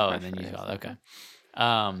called that. Oh, and then you called it. Okay.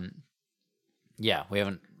 Yeah, we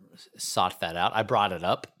haven't sought that out. I brought it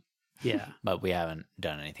up, Yeah. but we haven't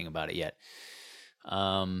done anything about it yet.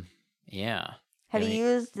 Yeah. Have you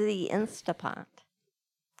used the Instapot?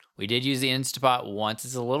 We did use the Instapot once.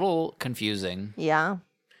 It's a little confusing. Yeah.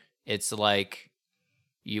 It's like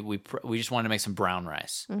we just wanted to make some brown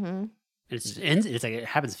rice. Mm-hmm. It's like it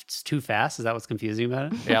happens too fast. Is that what's confusing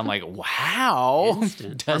about it? Yeah, I'm like, wow.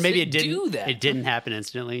 Instant. Does Or maybe it it didn't do that? It didn't happen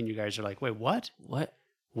instantly, and you guys are like, wait, what? What?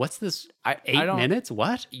 What's this? I 8 don't- minutes?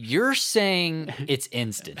 What? You're saying it's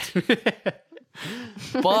instant,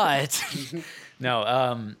 but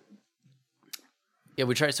no. Yeah,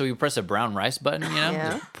 we tried. So we press a brown rice button. You know,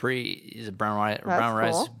 Yeah. is a brown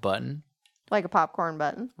rice cool. button, Like a popcorn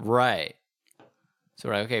button. right? So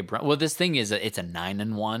we're like, okay. Well, this thing is it's a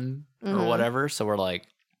 9-in-1 or whatever. So we're like,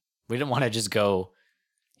 we didn't want to just go,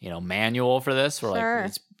 manual for this. We're Sure.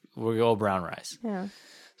 like, we'll go brown rice. Yeah.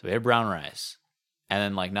 So we had brown rice, and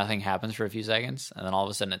then like nothing happens for a few seconds, and then all of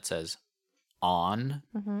a sudden it says on.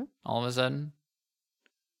 Mm-hmm. All of a sudden,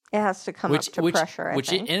 It has to come up to pressure, I which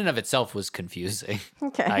think. in and of itself was confusing,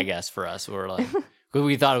 Okay. I guess, for us. We were like,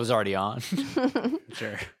 we thought it was already on,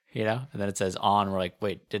 Sure. and then it says on. We're like,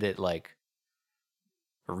 wait, did it like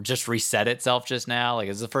just reset itself just now? Like,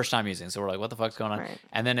 it's the first time using it. So we're like, what the fuck's going on? Right.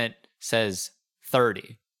 And then it says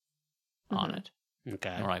 30 on it. Okay.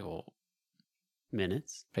 And we're like, well,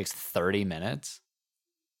 Minutes. it takes 30 minutes.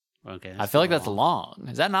 Okay. I feel like that's long.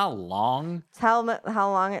 Is that not long? It's how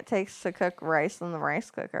long it takes to cook rice in the rice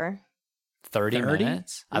cooker. 30 30?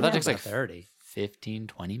 minutes? I thought it takes like 30. 15,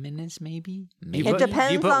 20 minutes maybe. You It put,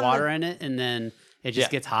 depends You put on water in it, and then it just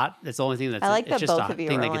Yeah. gets hot. That's the only thing that's. I like it's that just both a of you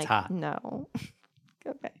thing are that like, gets hot. no.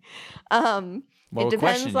 Okay. Well, it we're depends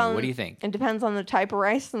questioning you. on. What do you think? It depends on the type of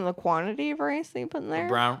rice and the quantity of rice that you put in there.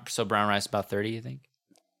 Brown rice about 30, you think?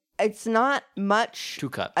 It's not much. 2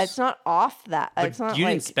 cups. It's not off that. But It's not you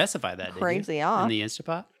like didn't specify that, crazy did you? off. In the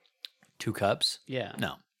Instapot. 2 cups? Yeah.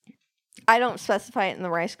 No. I don't specify it in the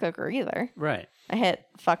rice cooker either. Right. I hit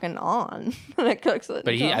fucking on and it cooks it.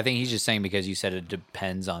 But until- I think he's just saying because you said it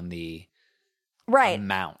depends on the right.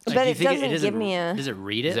 amount. But do you it think doesn't give me a. Does it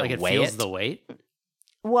read it? Does it Like it weigh feels it? the weight?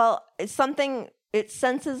 Well, it's something. It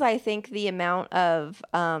senses. I think the amount of.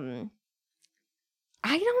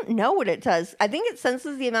 I don't know what it does. I think it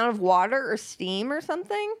senses the amount of water or steam or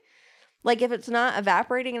something. Like if it's not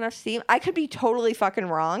evaporating enough steam, I could be totally fucking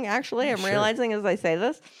wrong. Actually, I'm Sure. realizing as I say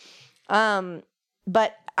this.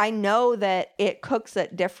 But I know that it cooks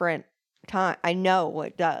at different time. I know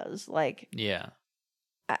it does. Like, Yeah.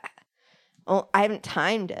 well, I haven't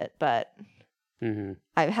timed it, but Mm-hmm.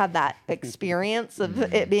 I've had that experience of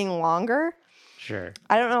it being longer. Sure.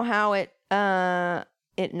 I don't know how it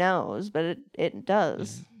knows, but it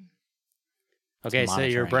does. Okay, so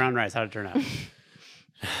your monitoring. brown rice, how'd it turn out?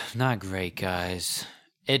 Not great, guys.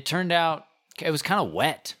 It turned out it was kind of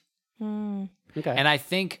wet. Mm. Okay. And I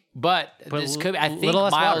think, but Put this a could be, I little think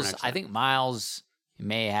less water Miles, next I time. think Miles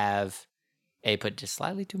may have put just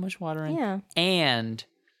slightly too much water in. Yeah. And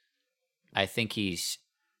I think he's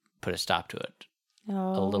put a stop to it a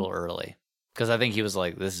Oh. little early. Because I think he was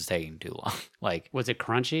like, this is taking too long. Like, Was it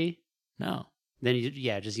crunchy? no. Then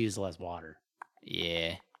just use less water.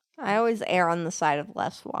 Yeah. I always err on the side of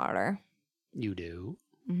less water. You do.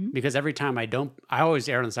 Mhm. Because every time I always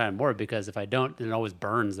err on the side of more because if I don't, then it always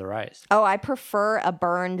burns the rice. Oh, I prefer a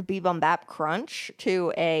burned Bibimbap crunch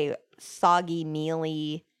to a soggy,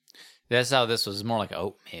 mealy. That's how this was more like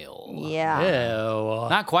oatmeal. Yeah. Ew.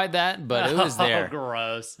 Not quite that, but it was there. Oh,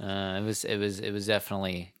 gross. It was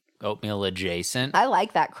definitely oatmeal adjacent. I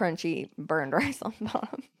like that crunchy burned rice on the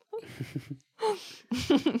bottom.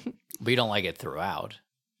 But you don't like it throughout,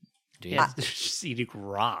 do you? Yeah, just eating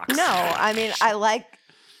rocks. No, I mean,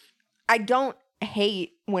 I don't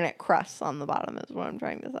hate when it crusts on the bottom, is what I'm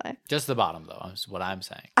trying to say. Just the bottom, though, is what I'm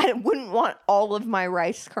saying. I wouldn't want all of my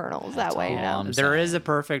rice kernels That's that way. all No. I'm There saying. is a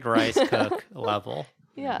perfect rice cook level.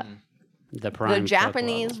 Yeah. The prime The cook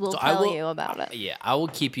Japanese level. will So I tell will- you about it. Yeah, I will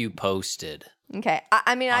keep you posted Okay.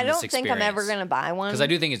 I mean, I on this don't think I'm ever experience. going to buy one. because I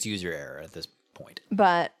do think it's user error at this point.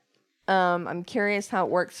 But I'm curious how it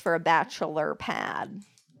works for a bachelor pad.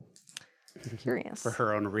 Curious. for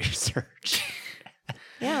her own research.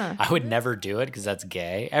 Yeah. I would never do it because that's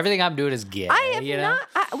gay. Everything I'm doing is gay. I have you know?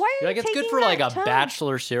 not. Why are You're you like it's good taking for like a that tone?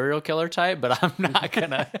 bachelor serial killer type, but I'm not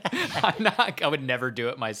gonna. I would never do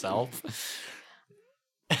it myself.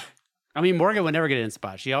 I mean, Morgan would never get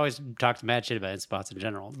Instapot. She always talks mad shit about Instapots in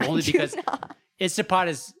general. Only do because not. Instapot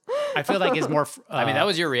is, I feel like, is more. I mean, that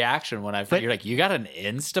was your reaction when but- you're like, you got an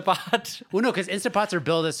Instapot? Well, no, because Instapots are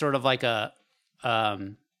built as sort of like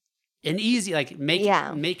an easy, like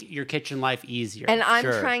make your kitchen life easier. And I'm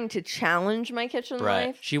Sure. trying to challenge my kitchen Right.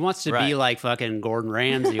 life. She wants to be Right. like fucking Gordon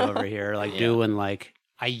Ramsay over here, like Yeah. doing like,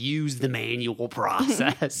 I use the manual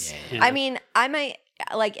process. Yeah. you know? I mean, I might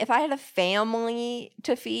like if I had a family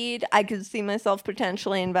to feed, I could see myself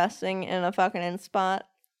potentially investing in a fucking Instapot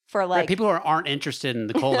for Right, like people who aren't interested in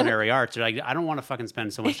the culinary arts are like, I don't want to fucking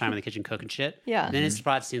spend so much time in the kitchen cooking shit. Yeah. Then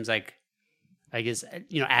Instapot seems like, I guess,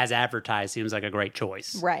 as advertised, seems like a great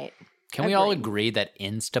choice. right. Can we all Agreed. agree that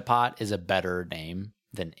Instapot is a better name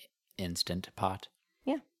than Instant Pot?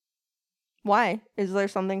 Why? Is there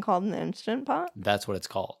something called an Instant Pot? That's what it's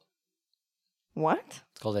called. What?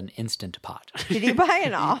 It's called an Instant Pot. Did you buy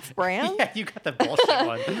an off brand? Yeah, you got the bullshit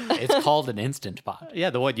one. It's called an Instant Pot. Yeah,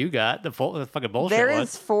 the one you got, the fucking bullshit There one.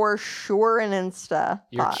 is for sure an Insta.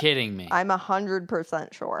 You're pot. kidding me. I'm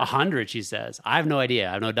 100% sure. 100, she says. I have no idea.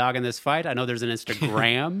 I have no dog in this fight. I know there's an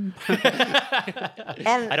Instagram.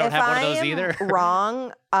 And I don't if have one of I those am either.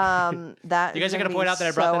 Wrong. That You guys is are gonna gonna point be out that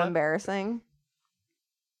I brought so that up? embarrassing.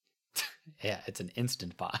 Yeah, it's an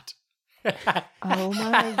Instant Pot. Oh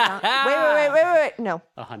my god! Wait! No,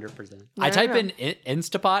 100%. I No, type no. in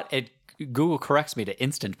Instapot, Google corrects me to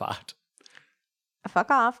Instant Pot. fuck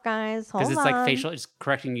off, guys. Hold Because on. it's like facial, it's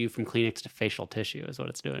correcting you from Kleenex to facial tissue, is what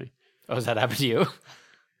it's doing. Oh, does that happen to you?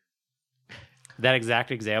 That exact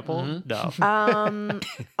example? Mhm. No.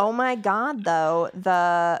 Oh my god, though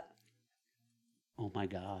Oh my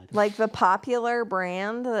God. like the popular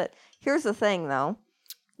brand that. Here's the thing, though.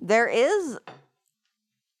 There is.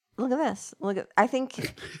 Look at this. I think.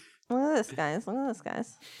 Look at this, guys. Look at this,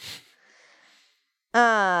 guys.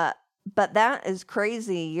 But that is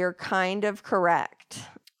crazy. You're kind of correct.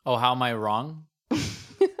 Oh, how am I wrong?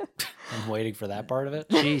 I'm waiting for that part of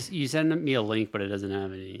it. You send me a link, but it doesn't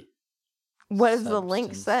have any. What does the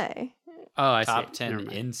link Substance. say? Oh, I Top see. 10 Never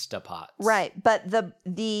mind. Instapots. Right, but the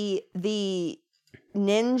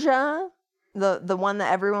Ninja, the one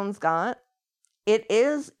that everyone's got, it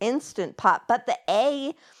is Instant Pot, but the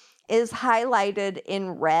A is highlighted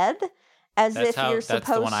in red as That's if how- you're that's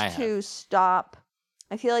the one supposed I to stop.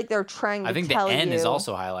 I feel like they're trying to I think the tell N you. is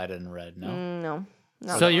also highlighted in red, no?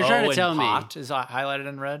 No. So you're trying to O in tell me- pot is highlighted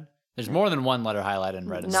in red? There's more than one letter highlighted in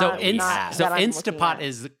red. Not- So, that we not have. so that I'm looking Instapot at.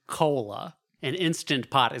 is cola, and Instant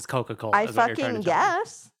Pot is Coca-Cola. I is what you're trying fucking to tell me.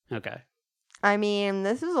 guess. Okay. I mean,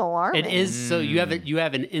 this is alarming. It is. So you have Mm. you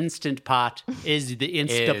have an Instant Pot is the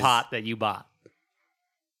Instapot that you bought.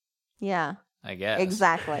 Yeah, I guess.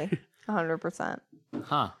 exactly. 100%.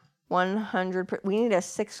 Huh. 100%. We need a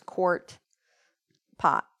 6-quart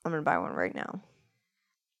pot. I'm going to buy one right now.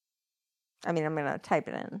 I mean, I'm going to type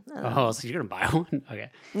it in. Oh, so you're gonna buy one? Okay.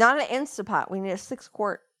 Not an Instapot. We need a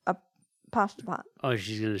 6-quart pasta pot. Oh,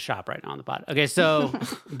 she's gonna shop right now on the pot. Okay, so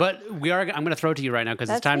but I'm gonna throw it to you right now because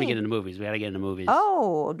it's That's time to me. get into movies. We gotta get into movies.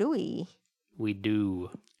 Oh, do we? We do.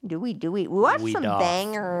 Do we? We watched We some doth.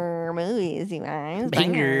 banger movies, you guys.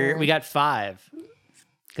 Banger. We got 5.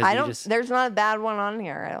 'Cause I we don't. just- There's not a bad one on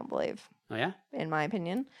here. I don't believe, oh yeah. in my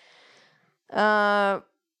opinion. Number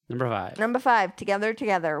 5. Number 5.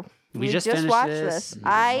 Together. We just finished watched this. this. We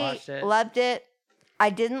I watched it. loved it. I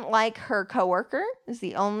didn't like her coworker. Is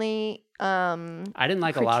the only. I didn't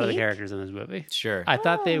like a lot of the critique? characters in this movie. Sure. I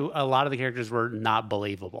thought a lot of the characters were not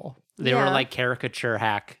believable. They were Yeah. like caricature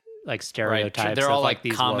hack, like right. stereotypes. They're of, all like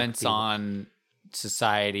these woke comments people. on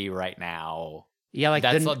society right now. Yeah, like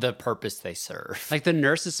That's the, the purpose they serve. like the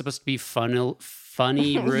nurse is supposed to be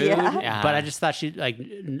funny, rude, Yeah. but I just thought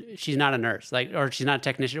she's not a nurse, like, or she's not a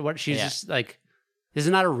technician. What she's Yeah. just like, this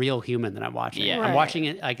is not a real human that I'm watching. Yeah. I'm Right. watching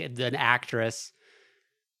it like an actress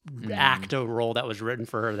act a role that was written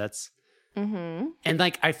for her. That's Mm-hmm. And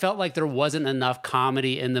like I felt like there wasn't enough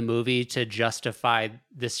comedy in the movie to justify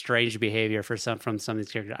this strange behavior from some of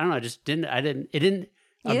these characters. I don't know, it didn't You didn't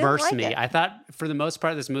immerse like me. it? I thought for the most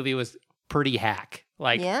part this movie was pretty hack.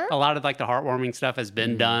 Like Yeah? a lot of like the heartwarming stuff has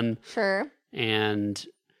been done, Sure. and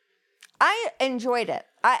I enjoyed it.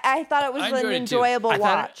 I thought it was I an enjoyed it too. enjoyable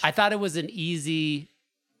watch. I thought it was an easy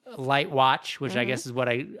light watch, which I guess is what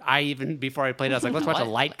I even before I played it, I was like, let's watch a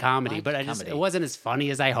light comedy. light But comedy. it wasn't as funny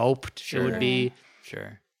as I hoped it would be.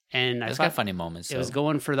 Sure. And I It's thought got funny moments. it was so-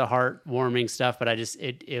 going for the heartwarming stuff, but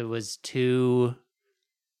it was too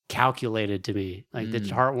calculated to me. Like the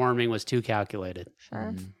heartwarming was too calculated.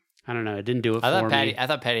 Sure. I don't know. It didn't do it I for me.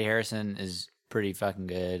 thought Patty Harrison is pretty fucking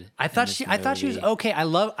good. I thought she was okay. I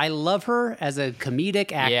love her as a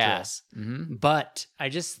comedic actress. Yeah. Mm-hmm. But I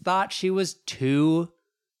just thought she was too,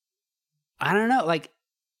 I don't know, like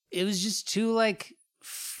it was just too like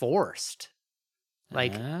forced.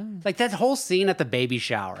 Like that whole scene at the baby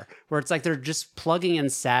shower where it's like they're just plugging in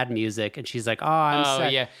sad music and she's like, "Oh, I'm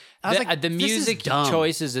sad." yeah. I was The, like, the "This is music dumb."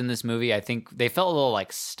 choices in this movie, I think they felt a little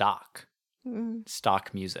like stock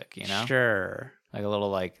Mhm. music, you know? Sure. Like a little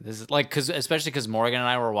like this is like especially because Morgan and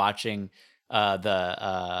I were watching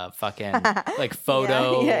the fucking like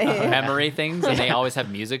photo Yeah. memory things, and they always have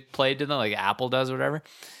music played to them, like Apple does or whatever.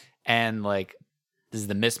 And like this is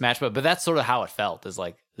the mismatch, but that's sort of how it felt. Is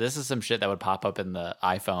like this is some shit that would pop up in the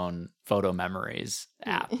iPhone photo memories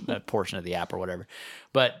app, that portion of the app or whatever.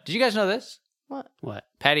 But did you guys know this? What?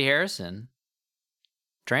 Patty Harrison,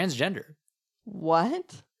 transgender.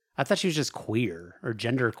 What? I thought she was just queer or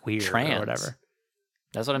gender queer Trans. or whatever.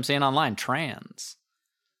 That's what I'm saying online. Trans.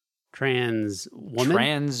 Trans woman?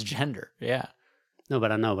 Transgender. Yeah. No,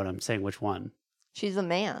 but I know, but I'm saying which one. She's a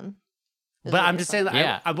man. is But what I'm you're just saying that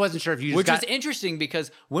Yeah. I wasn't sure if you just Which got... was interesting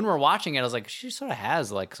because when we're watching it, I was like, she sort of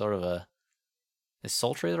has like sort of a, is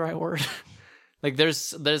sultry the right word? Like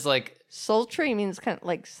there's like, Sultry means kind of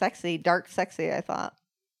like sexy, dark sexy, I thought.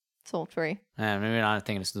 Sultry. maybe not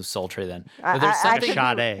thinking it's sultry then. I- But there's I something,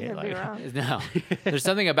 could be- Sade, could be like- wrong. no, there's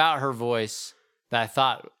something about her voice that I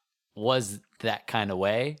thought was that kind of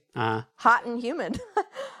way. Hot and humid.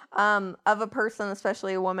 Of a person,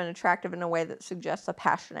 especially a woman, attractive in a way that suggests a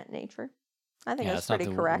passionate nature. I think that's that's not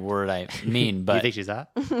pretty the correct. word I mean, you but think she's hot?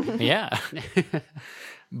 yeah.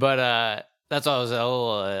 But that's why I was a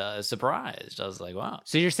little surprised. I was like, wow.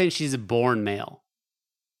 So you're saying she's a born male?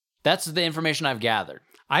 That's the information I've gathered.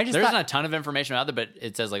 I just There's thought... not a ton of information out there, but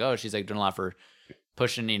it says like, oh, she's like doing a lot for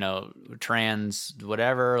pushing, trans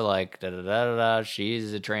whatever, like da da da da da.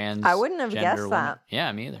 She's a trans. I wouldn't have gender guessed woman. that.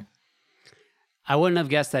 Yeah, me either. I wouldn't have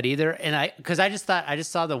guessed that either. And because I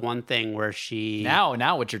just saw the one thing where she...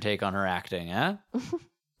 Now, what's your take on her acting? Huh?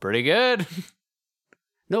 Pretty good.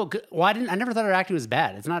 No, well, I never thought her acting was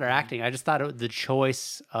bad. It's not her acting. I just thought the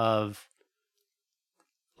choice of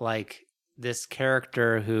like this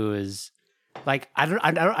character who is like I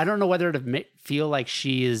don't know whether to feel like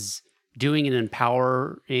she is doing an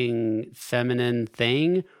empowering feminine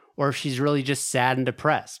thing or if she's really just sad and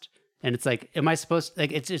depressed. And it's like, am I supposed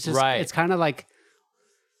like it's just Right. it's kind of like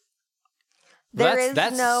There is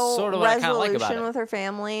That's no sort of what I kinda like about resolution it. with her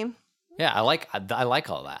family. Yeah, I like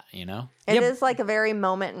all that. It is like a very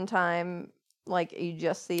moment in time, like you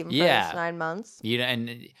just see him for Yeah. this 9 months.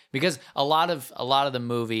 And because a lot of the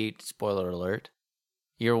movie, spoiler alert,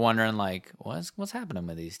 you're wondering like, what's happening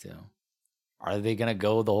with these two? Are they gonna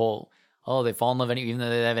go the whole? Oh, they fall in love even though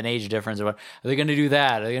they have an age difference, or what? Are they gonna do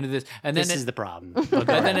that? Are they gonna do this? And then this is the problem. but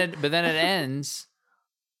then it ends,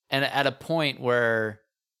 and at a point where,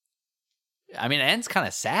 I mean, it ends kind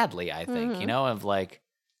of sadly. I think Mhm. of like,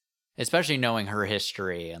 especially knowing her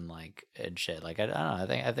history and like and shit. Like I don't know.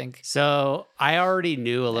 I think So I already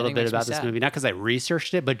knew a little think bit makes me about this sad. movie, not because I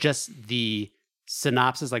researched it, but just the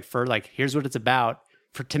synopsis, here's what it's about,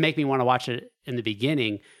 to make me want to watch it in the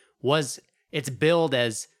beginning, was it's billed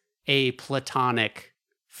as a platonic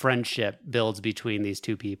friendship builds between these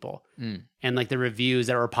two people. Mm. And like the reviews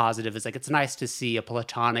that were positive is like, it's nice to see a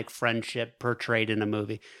platonic friendship portrayed in a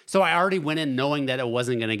movie. So I already went in knowing that it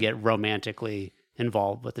wasn't going to get romantically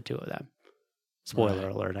involved with the two of them. Spoiler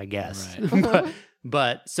Right. alert, I guess. Right.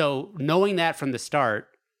 but so knowing that from the start,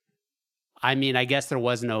 I mean, I guess there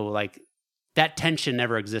was no like that tension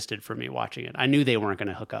never existed for me watching it. I knew they weren't going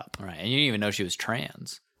to hook up. right, and you didn't even know she was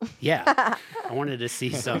trans. Yeah, I wanted to see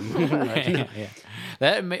some. like, no. Yeah.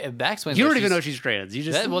 That explains. You why don't even she's- know she's trans. You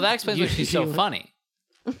just that explains why she's so funny.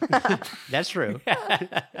 That's true. like,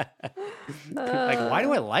 why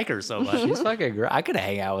do I like her so much? She's fucking great. I could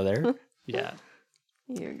hang out with her. Yeah.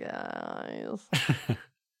 You guys.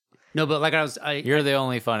 No, but like You're the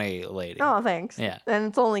only funny lady. Oh, thanks. Yeah. And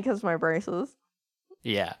it's only because my braces.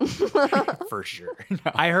 Yeah, for sure.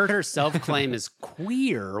 I heard her self-claim as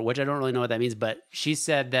queer, which I don't really know what that means, but she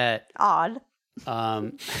said that Odd.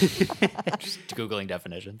 Just Googling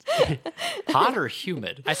definitions. Hot or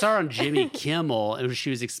humid? I saw her on Jimmy Kimmel, and she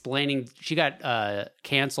was explaining she got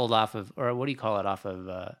canceled off of, or what do you call it, off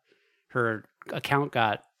of her account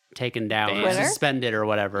got taken down, or Twitter? suspended or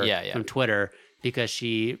whatever Yeah. from Twitter because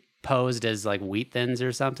she posed as like Wheat Thins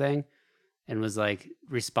or something, and was like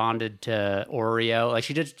responded to Oreo, like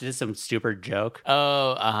she did some stupid joke.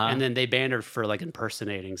 Oh, And then they banned her for like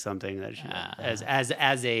impersonating something that she,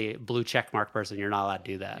 as a blue check mark person, you're not allowed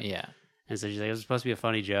to do that. yeah, And so she's like, it was supposed to be a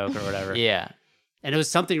funny joke or whatever. yeah. And it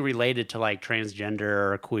was something related to like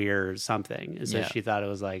transgender or queer or something. And so Yeah. she thought it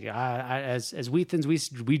was like, as Wheat Thins,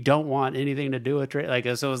 we don't want anything to do with like,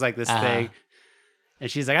 so it was like this thing. And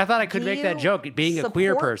she's like, I thought I could Do make that you joke being a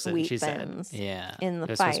queer support person, Wheat she said. Thins Yeah. in the It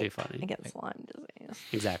was fight supposed to be funny. against Lyme disease.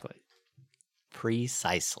 Exactly.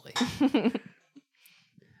 Precisely.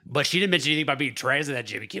 But she didn't mention anything about being trans in that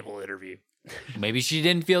Jimmy Kimmel interview. Maybe she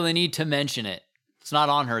didn't feel the need to mention it. It's not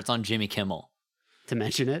on her. It's on Jimmy Kimmel. To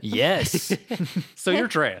mention it? Yes. So you're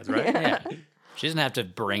trans, right? Yeah. She doesn't have to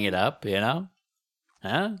bring it up, you know?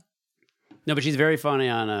 Huh? No, but she's very funny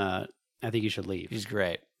on I Think You Should Leave. She's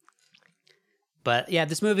great. But yeah,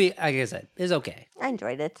 this movie, like I said, is okay. I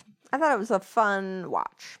enjoyed it. I thought it was a fun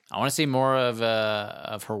watch. I want to see more of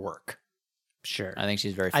her work. Sure. I think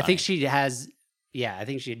she's very funny. I think she has, I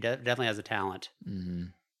think she definitely has a talent.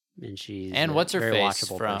 Mhm. And she's And a what's her very face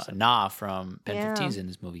watchable from person. Nah from Pen Yeah. 15's in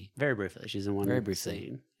this movie. Very briefly. She's in one Very briefly.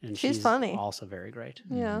 scene. And She's funny. Also very great.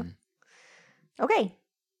 Yeah. Okay.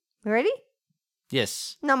 You ready?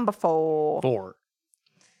 Yes. Number 4. 4.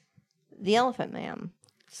 The Elephant Man.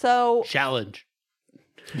 So, Challenge.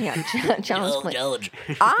 yeah, challenge.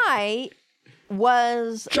 I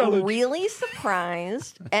was really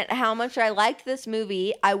surprised at how much I liked this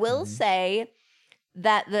movie. I will say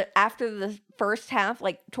that after the first half,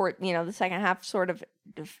 like toward the second half, sort of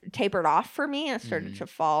tapered off for me. I started to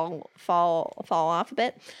fall off a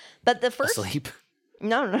bit. But the first Asleep.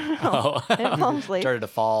 no, Oh. I didn't fall asleep. Started to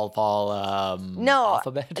fall No, off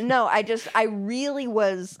a bit. No, I really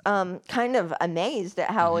was kind of amazed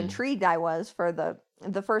at how intrigued I was for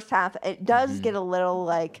the first half. It does get a little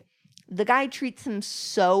like the guy treats him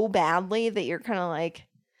so badly that you're kind of like,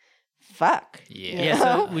 fuck. Yeah. you Yeah,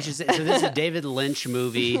 know? so this is a David Lynch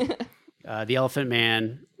movie, The Elephant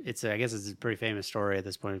Man. I guess it's a pretty famous story at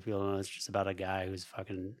this point. If people don't know, it's just about a guy who's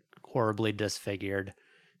fucking horribly disfigured,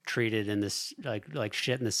 treated in this like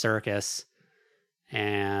shit in the circus,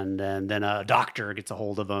 and then a doctor gets a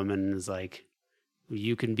hold of him and is like,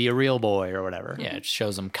 "You can be a real boy" or whatever. Yeah, it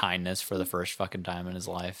shows him kindness for the first fucking time in his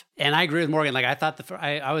life. And I agree with Morgan. Like I thought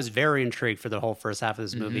I was very intrigued for the whole first half of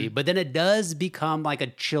this movie, but then it does become like a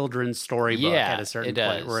children's storybook Yeah, at a certain it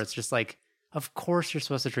point does. where it's just like, of course you're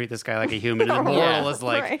supposed to treat this guy like a human. And the moral Yeah. is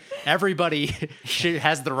like Right. everybody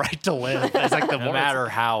has the right to live. It's like the No moral. matter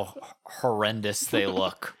how horrendous they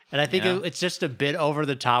look. And I think Yeah. it's just a bit over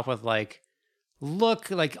the top with like,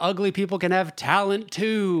 look, like ugly people can have talent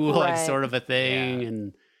too, like Right. sort of a thing. Yeah.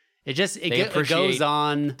 And it They goes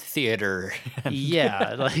on. Theater.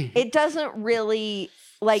 Yeah. Like, It doesn't really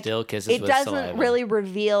like Still kisses it with doesn't saliva. really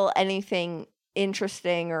reveal anything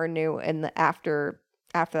interesting or new in the after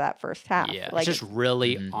that first half. Yeah. Like it's just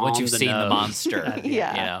really on Once you've seen the nose. monster.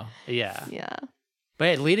 Yeah. You know? Yeah. yeah.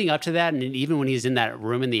 But leading up to that, and even when he's in that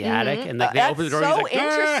room in the attic, and like they That's open the door, so he's like, "Ah!"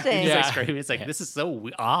 interesting. He's Yeah. like screaming. It's like this is so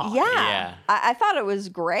odd. Yeah. Yeah. I thought it was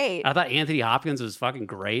great. I thought Anthony Hopkins was fucking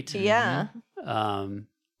great. Yeah.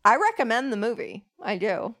 I recommend the movie. I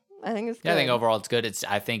do. I think it's good. Yeah, I think overall it's good.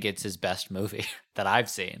 I think it's his best movie that I've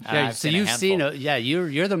seen. Yeah, I've so seen a you've seen, handful.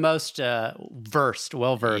 you're the most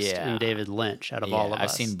well versed Yeah. in David Lynch out of Yeah, all of I've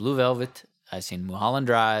us. seen Blue Velvet. I've seen Mulholland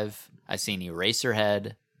Drive. I've seen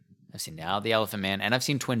Eraserhead. I've seen Now the Elephant Man, and I've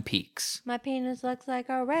seen Twin Peaks. My penis looks like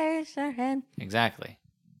a razor head. Exactly.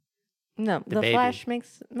 No, The the baby. Flash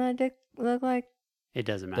makes my dick look like It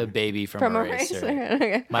doesn't matter. The baby from, from a Eraserhead. razor head.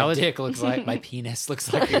 Okay. My dick looks like my penis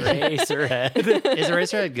looks like Eraserhead. Is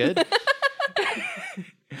Eraserhead good?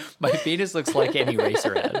 My penis looks like an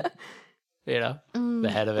Eraserhead. You know, the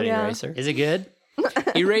head of an yeah. eraser. Is it good?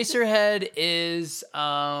 Eraserhead is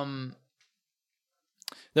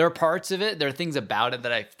there are parts of it, there are things about it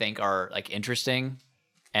that I think are like interesting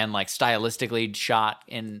and like stylistically shot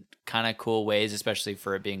in kind of cool ways, especially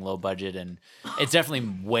for it being low budget, and it's definitely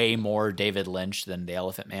way more David Lynch than The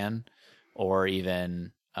Elephant Man or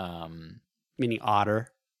even Meaning otter.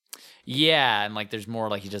 yeah, and like there's more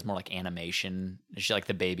like he does more like animation. It's like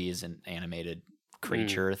the baby is an animated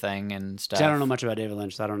creature thing and stuff. See, I don't know much about David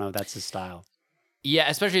Lynch, so I don't know if that's his style. Yeah,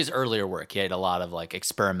 especially his earlier work. He had a lot of like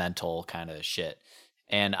experimental kind of shit.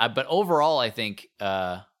 But overall, I think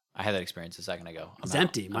I had that experience a second ago. It's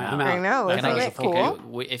empty. I'm out. I know. Can Isn't I it get a full cool? count?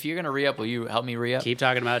 If you're gonna re-up, will you help me re-up? Keep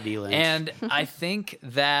talking about D. Lynch. And I think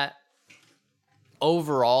that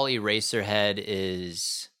overall, Eraserhead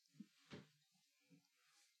is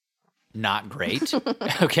not great.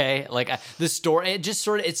 Okay, like the story, it just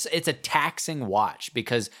sort of it's a taxing watch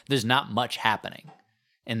because there's not much happening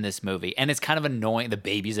in this movie, and it's kind of annoying. The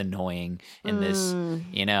baby's annoying in this,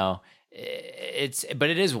 you know. But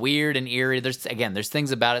it is weird and eerie. There's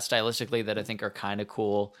things about it stylistically that I think are kind of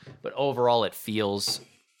cool, but overall it feels,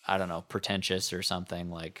 I don't know, pretentious or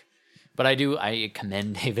something like. But I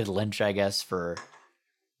commend David Lynch, I guess, for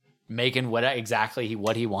making what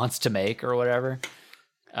he wants to make or whatever.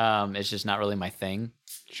 It's just not really my thing.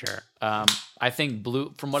 Sure. I think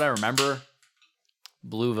from what I remember,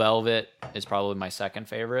 Blue Velvet is probably my second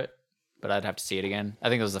favorite, but I'd have to see it again. I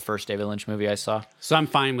think it was the first David Lynch movie I saw. So I'm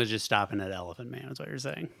fine with just stopping at Elephant Man, is what you're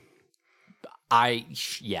saying.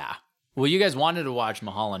 Yeah. Well, you guys wanted to watch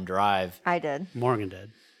Mulholland Drive. I did. Morgan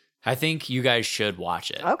did. I think you guys should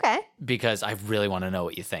watch it. Okay. Because I really want to know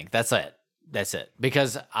what you think. That's it.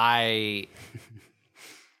 Because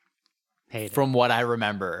from what I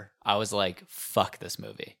remember, I was like, fuck this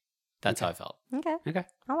movie. That's how I felt. Okay.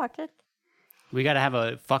 I'll watch it. We got to have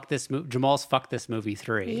a Jamal's Fuck This Movie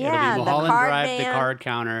 3. Yeah, It'll be the Mulholland card Drive, the man. card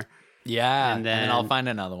counter. Yeah. And then I'll find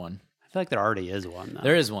another one. I feel like there already is one, though.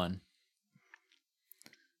 There is one.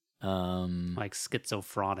 Like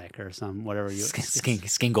schizophrenic or some, whatever you...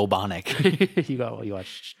 Skingobonic. you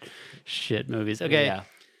watch shit movies. Okay. Yeah.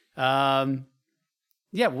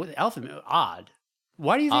 Elephant Man, odd.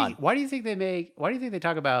 Why do you think they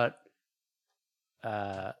talk about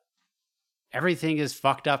everything is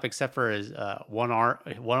fucked up except for his one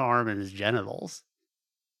arm and his genitals?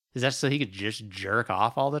 Is that so he could just jerk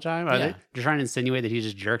off all the time? Are they trying to insinuate that he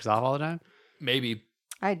just jerks off all the time? Maybe.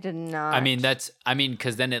 I did not.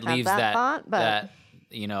 Because then it have leaves that thought, but-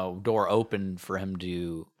 that door open for him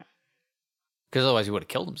to, because otherwise he would have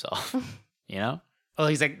killed himself. You know. Oh,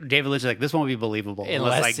 he's like David Lynch is like, this won't be believable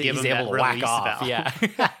Unless like give he's him able that to whack release off. valve. Yeah.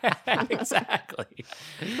 Exactly.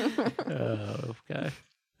 Oh, okay.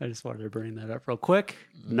 I just wanted to bring that up real quick.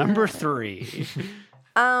 Number 3.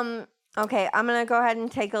 Okay, I'm gonna go ahead and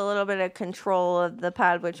take a little bit of control of the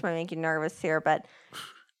pod, which might make you nervous here, but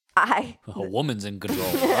A woman's in control.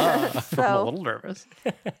 I'm a so little nervous.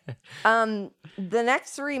 the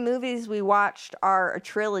next 3 movies we watched are a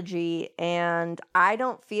trilogy, and I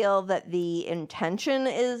don't feel that the intention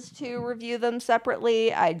is to review them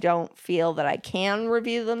separately. I don't feel that I can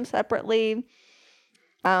review them separately.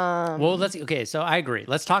 Well, so I agree.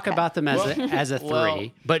 Let's talk about them as a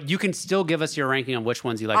 3, but you can still give us your ranking on which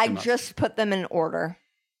ones you like the most. I just put them in order.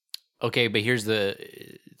 Okay, but here's the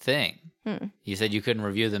thing. You said you couldn't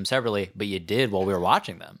review them separately, but you did while we were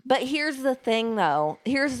watching them. But here's the thing, though.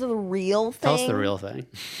 Here's the real thing. Tell us the real thing.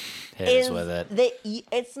 Hit us with it.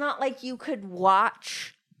 It's not like you could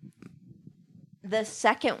watch the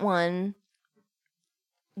second one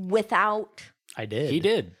without... I did. He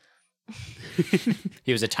did.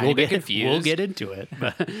 He was a tiny bit confused. We'll get into it.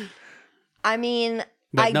 But I mean,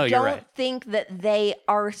 But no, I you're don't right. think that they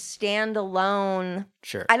are standalone.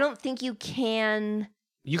 Sure. I don't think you can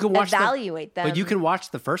you can watch evaluate them. But you can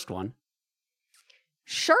watch the first one.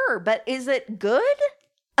 Sure, but is it good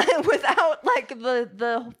without like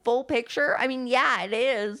the full picture? I mean, yeah, it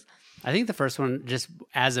is. I think the first one, just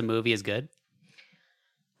as a movie, is good.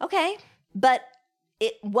 Okay, but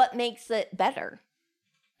what makes it better?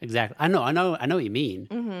 Exactly. I know what you mean.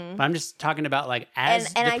 Mm-hmm. But I'm just talking about like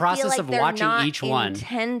as and the I process feel like of they're watching not each one.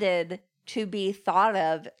 intended to be thought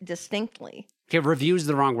of distinctly. Okay, review is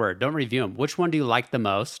the wrong word. Don't review them. Which one do you like the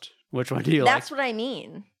most? Which one do you like? That's what I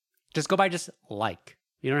mean. Just go by just like.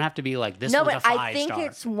 You don't have to be like this. No, one's but a 5 I think star.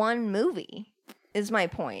 it's one movie. Is my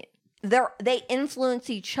point. They influence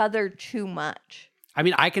each other too much. I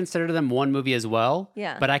mean, I consider them one movie as well.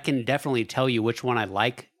 Yeah. But I can definitely tell you which one I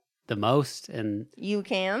like the most, and You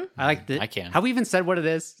can. I like the. I can. Have we even said what it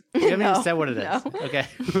is? We haven't No, even said what it is. no. Okay,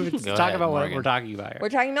 let's Go talk ahead, about what Morgan. we're talking about here. We're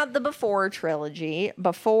talking about the Before trilogy.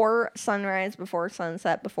 Before Sunrise, Before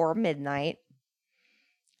Sunset, Before Midnight.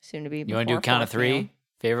 Soon to be. You want to do a count of 3?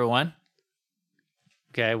 Favorite one?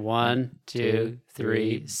 Okay, 1, 2,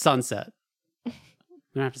 3. Sunset. We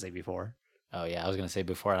don't have to say before. Oh, yeah. I was going to say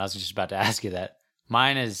before, and I was just about to ask you that.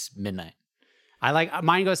 Mine is Midnight. I like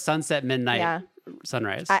mine goes sunset, midnight, Yeah.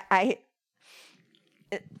 sunrise.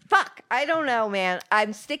 Fuck. I don't know, man.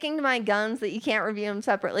 I'm sticking to my guns that you can't review them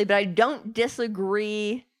separately, but I don't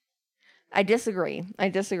disagree. I disagree.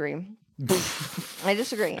 I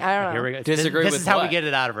disagree. I don't know. Here we go. Disagree This with is how we what? get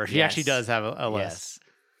it out of her. She Yes. actually does have a list. Yes.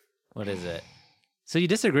 What is it? So you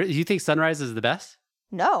disagree? You think Sunrise is the best?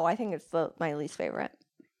 No, I think it's my least favorite.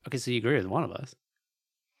 Okay, so you agree with one of us.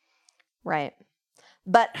 Right.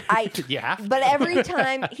 But Yeah. but every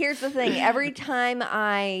time, here's the thing. Every time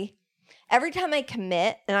I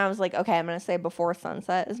commit and I was like, okay, I'm going to say Before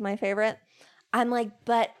Sunset is my favorite. I'm like,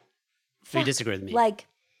 but So you fuck, disagree with me. like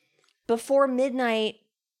Before Midnight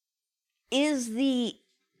is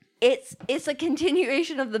it's a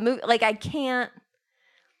continuation of the movie. Like I just can't.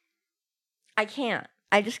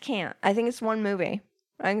 I think it's one movie.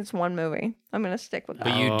 I'm going to stick with But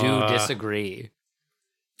that. you do disagree.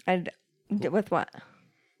 With what?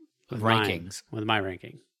 with rankings. With my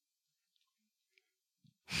ranking.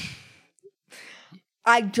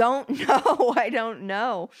 I don't know. I don't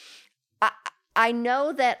know. I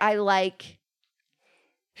know that I like.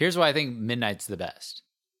 Here's why I think Midnight's the best.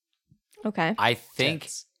 Okay. I think,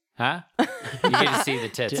 Tits. huh? You get to see the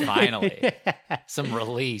tits finally. Some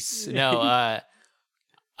release. No,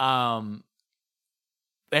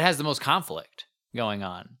 it has the most conflict going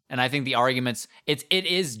on. And I think the arguments, it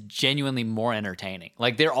is genuinely more entertaining.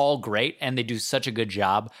 Like they're all great and they do such a good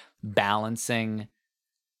job balancing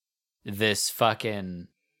this fucking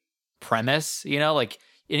premise, you know? Like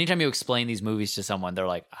anytime you explain these movies to someone, they're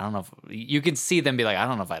like, I don't know if you can see them be like, I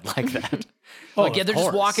don't know if I'd like that. Oh, like, yeah, of they're just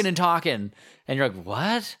course. walking and talking. And you're like,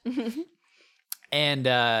 what? And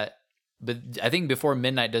but I think Before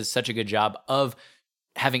Midnight does such a good job of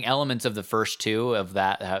having elements of the first two of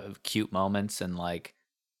that have cute moments and like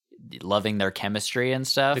loving their chemistry and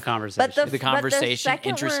stuff. The conversation. The conversation, second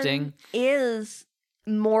interesting. one is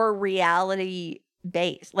more reality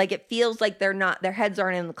based. Like it feels like their heads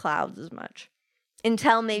aren't in the clouds as much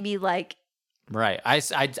until maybe like Right.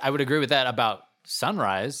 I would agree with that about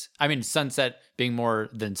Sunrise. I mean, Sunset being more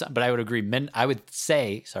than but I would agree. I would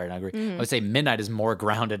say Midnight is more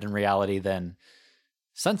grounded in reality than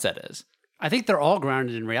Sunset is. I think they're all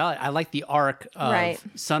grounded in reality. I like the arc of Right.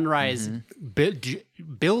 Sunrise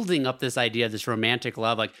building up this idea of this romantic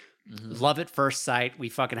love, like love at first sight. We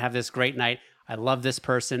fucking have this great night. I love this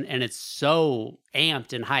person, and it's so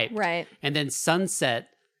amped and hyped. right. And then Sunset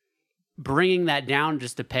bringing that down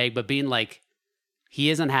just a peg, but being like, he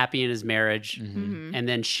isn't happy in his marriage, and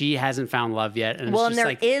then she hasn't found love yet. And Well, it's and just there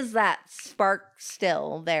like, is that spark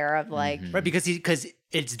still there of like right, because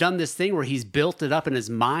it's done this thing where he's built it up in his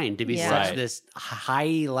mind to be Yeah. such Right. this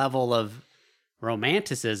high level of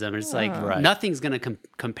romanticism. It's like Right. nothing's going to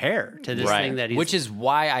compare to this thing that he's. Which is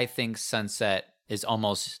why I think Sunset is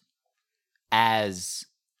almost as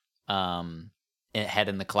head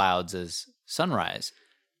in the clouds as Sunrise,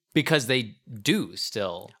 because they do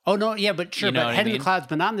still. oh no, yeah, but sure, You know but what I head in mean? the clouds,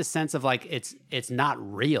 but not in the sense of like it's not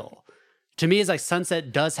real. To me, it's like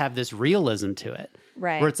Sunset does have this realism to it,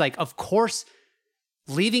 right. where it's like, of course.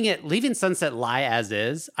 Leaving Sunset lie as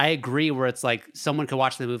is, I agree. Where it's like someone could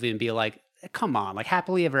watch the movie and be like, "Come on, like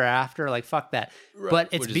happily ever after, like fuck that." But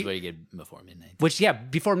it's Which is what you get Before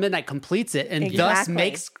Midnight. Before Midnight completes it and thus Exactly.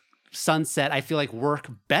 makes Sunset, I feel like, work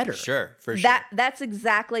better. Sure, for sure. That was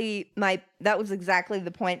exactly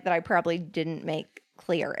the point that I probably didn't make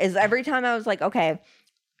clear. Is every time I was like, okay,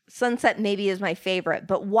 Sunset maybe is my favorite,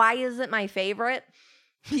 but why is it my favorite?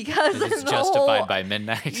 Because it's the justified whole, by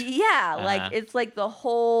Midnight. yeah, Uh-huh. like it's like the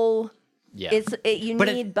whole. Yeah. You But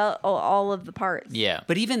need all of the parts. Yeah.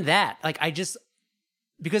 But even that, like,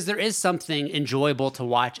 because there is something enjoyable to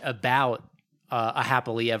watch about a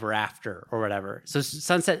happily ever after or whatever. So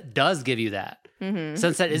Sunset does give you that. Mm-hmm.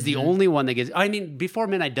 Sunset is the only one that gives. I mean, Before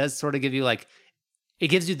Midnight does sort of give you like, it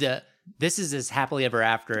gives you this is as happily ever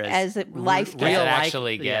after As life gets. As it life-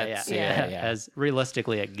 actually gets. Yeah. as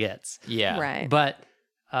realistically it gets. Yeah. Right. But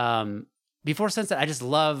Before Sunset, I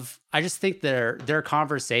just think their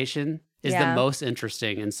conversation is the Yeah. most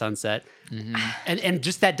interesting in Sunset. Mm-hmm. And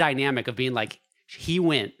just that dynamic of being like, he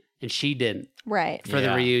went and she didn't Right. for the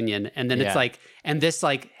Yeah. reunion. And then Yeah. it's like, and this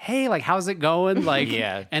like, hey, like, how's it going? Like,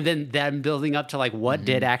 Yeah. and then them building up to like, what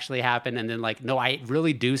did actually happen? And then like, no, I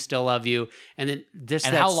really do still love you. And then this,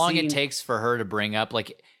 And that how long scene- it takes for her to bring up,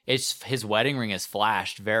 like, it's his wedding ring is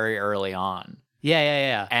flashed very early on.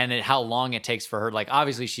 Yeah. And how long it takes for her, like,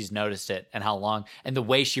 obviously she's noticed it, and how long, and the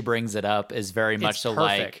way she brings it up is very much It's so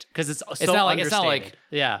perfect because it's so not like understated.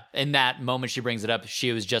 Yeah. in that moment she brings it up,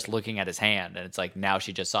 she was just looking at his hand, and it's like now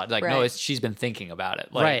she just saw it. Like, Right. no, she's been thinking about it.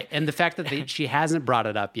 Like, right. And the fact that she hasn't brought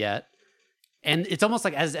it up yet And it's almost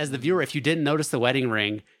like as the viewer, if you didn't notice the wedding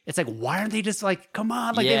ring, it's like, why aren't they just like, come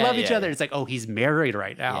on, like they Yeah, love each yeah, other. yeah. It's like, oh, he's married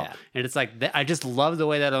right now. Yeah. And it's like, I just love the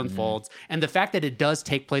way that unfolds. And the fact that it does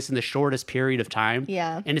take place in the shortest period of time.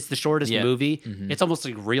 Yeah. And it's the shortest Yeah. movie. It's almost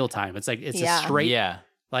like real time. It's like, it's a straight, Yeah.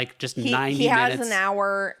 like just He 90 he has minutes. an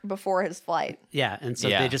hour before his flight. Yeah. And so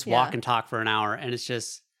Yeah. they just walk Yeah. and talk for an hour. And it's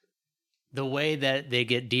just the way that they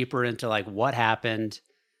get deeper into like what happened.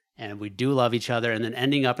 And we do love each other, and then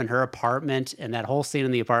ending up in her apartment, and that whole scene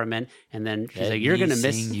in the apartment, and then she's like, "You're gonna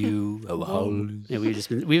miss you Yeah, we've been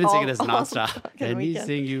singing this all the nonstop. fucking And we weekend.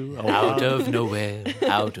 sing you out of nowhere,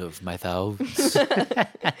 out of my thoughts,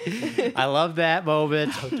 I love that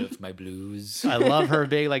moment. out of my blues. I love her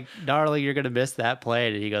being like, "Darling, you're gonna miss that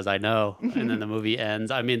plane," and he goes, "I know." And then the movie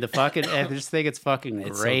ends. I mean, I just think it's fucking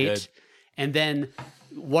It's so great. good. And then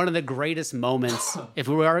one of the greatest moments, if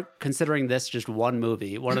we are considering this just one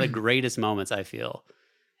movie, one of the greatest moments I feel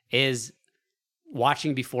is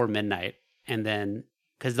watching Before Midnight, and then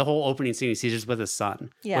because the whole opening scene, he's just with his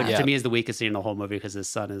son, Yeah. which Yeah. to me is the weakest scene in the whole movie because his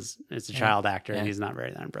son is a child actor and Yeah. he's not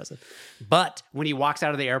very that impressive. But when he walks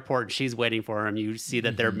out of the airport and she's waiting for him, you see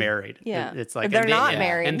that they're married. Yeah. It's like They're and not yeah.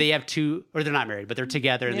 married. and they have two, or they're not married, but they're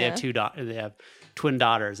together. And they have Yeah. they have twin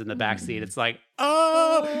daughters in the back seat. It's like,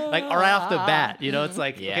 oh, like right off the bat, you know, it's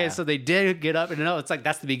like, Yeah. okay, so they did get up and no, it's like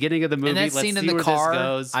that's the beginning of the movie. And that Let's scene in see the where car, this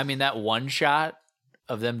goes. I mean, that one shot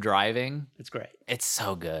of them driving, It's great. it's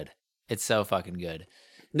so good. It's so fucking good.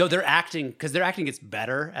 No, their acting gets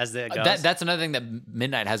better as it goes. That's another thing that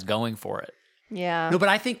Midnight has going for it. Yeah. No, but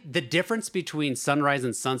I think the difference between Sunrise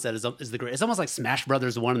and Sunset is the great. It's almost like Smash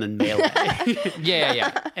Brothers 1 and then Melee.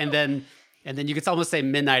 Yeah. and then you could almost say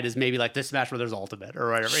Midnight is maybe like the Smash Brothers Ultimate or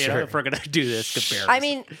whatever. You know, Sure. if we're gonna do this comparison. I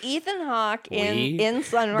mean, Ethan Hawke in doing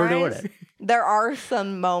Sunrise, it. there are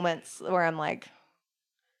some moments where I'm like,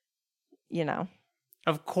 you know,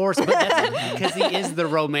 of course, but that's because he is the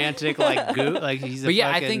romantic like like he's. But yeah,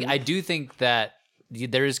 I do think that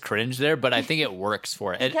there is cringe there, but I think it works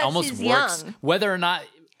for it. It Because almost he's works. young. Whether or not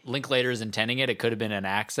Linklater is intending it, it could have been an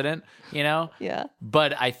accident, you know? yeah.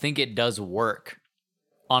 But I think it does work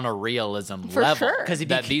on a realism For level. sure. 'Cause he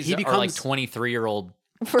that bec- these he are like becomes- 23-year-old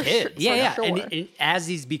For kids. sure. Yeah, for yeah, sure. and as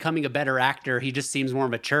he's becoming a better actor, he just seems more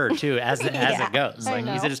mature too, as Yeah, it goes. I Like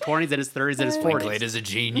he's know. in his 20s, in his 30s, in his 40s. Linklater's a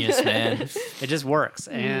genius, man. It just works,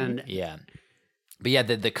 and Yeah. But yeah,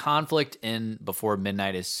 the conflict in Before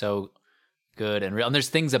Midnight is so good and real. And there's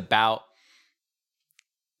things about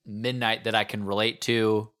Midnight that I can relate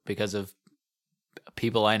to because of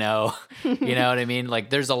people I know. You know what I mean? Like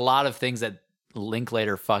there's a lot of things that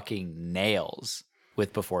Linklater fucking nails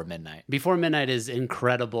with Before Midnight. Before Midnight is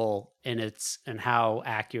incredible in its and how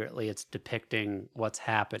accurately it's depicting what's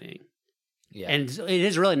happening. Yeah. And it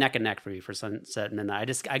is really neck and neck for me for Sunset and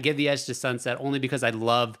Midnight. I give the edge to Sunset only because I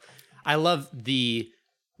love the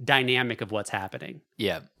dynamic of what's happening.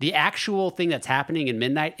 yeah. The actual thing that's happening in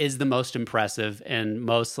Midnight is the most impressive and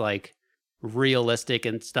most like realistic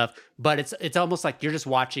and stuff. But it's almost like you're just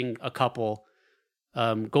watching a couple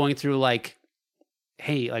going through like,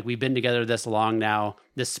 hey, like we've been together this long now.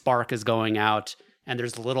 This spark is going out, and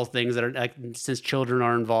there's little things that are like since children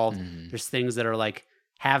are involved, there's things that are like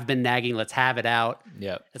have been nagging. Let's have it out.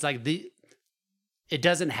 Yeah. It's like it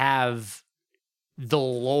doesn't have the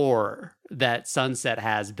lore that Sunset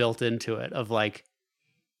has built into it of like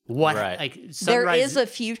what Right. like there Sunrise, is a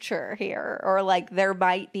future here, or like there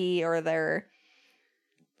might be, or there.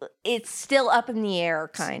 It's still up in the air,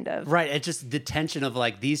 kind of. right. It's just the tension of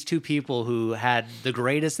like these two people who had the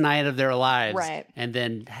greatest night of their lives, Right. and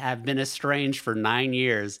then have been estranged for 9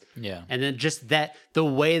 years. Yeah. And then just that the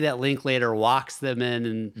way that Linklater walks them in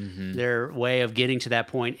and Mm-hmm. their way of getting to that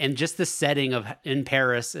point, and just the setting of in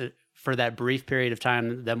Paris for that brief period of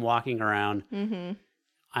time, them walking around. Mm-hmm.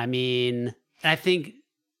 I mean, I think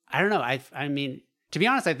I don't know. I mean, to be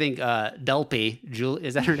honest, I think Delpy, Julie,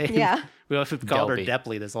 is that her name? Yeah. We always called her Delpy.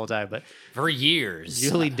 Depley this whole time, but For years.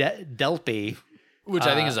 Julie Delpy. Which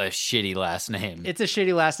I think is a shitty last name. It's a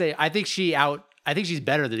shitty last name. I think she's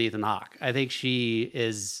better than Ethan Hawke. I think she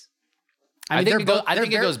is. I think, they're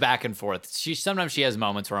it goes back and forth. Sometimes she has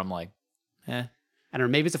moments where I'm like, eh. I don't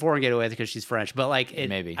know. Maybe it's a foreign getaway because she's French, but like,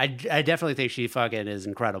 Maybe. I definitely think she fucking is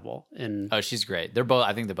incredible. And Oh, she's great.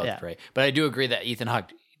 I think they're both Yeah. great. But I do agree that Ethan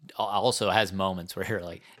Hawke also has moments where you're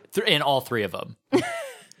like, in all three of them.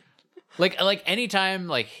 like anytime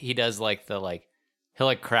like he does like he'll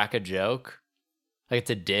like crack a joke, like it's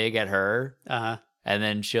a dig at her, and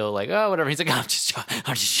then she'll like, oh, whatever. He's like, I'm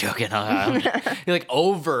just joking. He like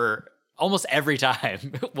over almost every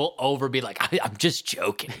time will over be like, I'm just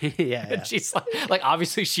joking. yeah, And she's like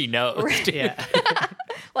obviously she knows. dude. yeah.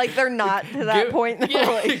 Like they're not to that point in the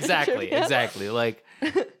relationship yet. Exactly. Like,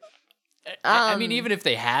 I mean, even if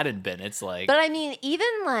they hadn't been, it's like. But I mean, even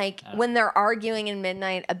like when they're arguing in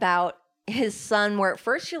Midnight about his son, where at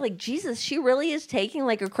first you're like, Jesus, she really is taking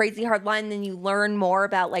like a crazy hard line. Then you learn more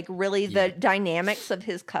about like really the dynamics of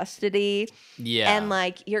his custody. Yeah. And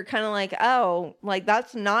like, you're kind of like, oh, like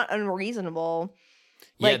that's not unreasonable.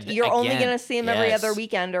 Like you're only going to see him every other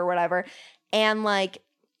weekend or whatever. And like,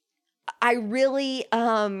 I really,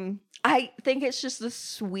 I think it's just the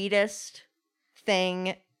sweetest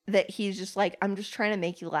thing that he's just like, I'm just trying to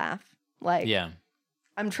make you laugh. Like,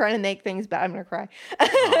 I'm trying to make things bad. I'm gonna cry.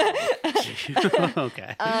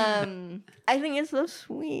 Okay. I think it's so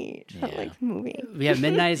sweet. I like the movie. Yeah,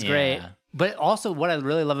 Midnight is great. But also, what I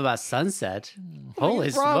really love about Sunset,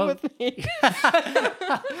 holy smoke, with me?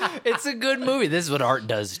 It's a good movie. This is what art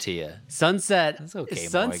does to you. Sunset. That's okay,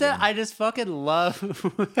 Sunset, Morgan. I just fucking love.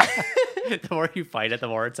 The more you fight it, the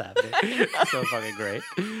more it's happening. It's so fucking great.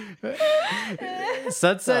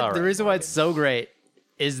 Sunset. All the right, reason why Morgan. it's so great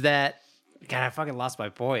is that. God, I fucking lost my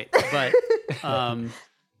point. But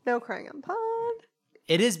No crying on pod.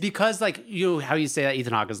 it is because, like, you know how you say that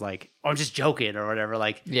Ethan Hawke is like, oh, I'm just joking or whatever.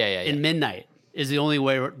 Like, Yeah. in Midnight is the only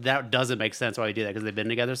way that doesn't make sense why you do that because they've been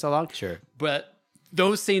together so long. Sure. But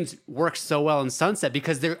those scenes work so well in Sunset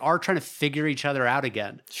because they are trying to figure each other out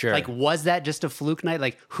again. Sure. Like, was that just a fluke night?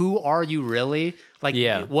 Like, who are you really? Like,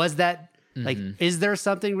 was that, like, is there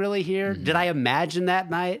something really here? Did I imagine that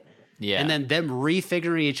night? Yeah. And then them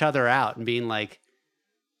refiguring each other out and being like,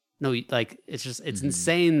 no, like, it's just, it's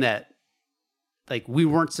insane that, like, we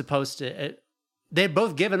weren't supposed to, they'd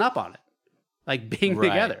both given up on it. Like being Right.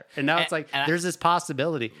 together. And now it's like, and there's this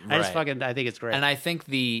possibility. I just Right. fucking, I think it's great. And I think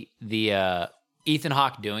the Ethan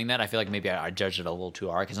Hawke doing that, I feel like maybe I judged it a little too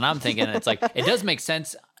hard because I'm thinking it's like it does make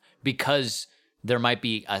sense because there might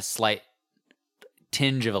be a slight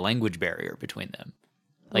tinge of a language barrier between them.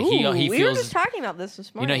 Like he we feels, were just talking about this you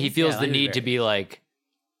morning. know, he feels the language need to barrier. be like,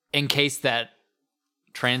 in case that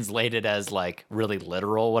translated as like really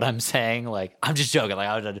literal what I'm saying, like I'm just joking,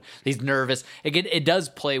 like he's nervous. It does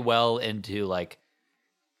play well into like,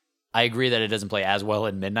 I agree that it doesn't play as well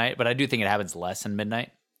in Midnight, but I do think it happens less in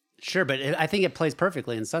Midnight. Sure, but I think it plays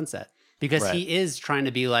perfectly in Sunset because Right. he is trying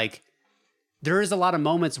to be like, there is a lot of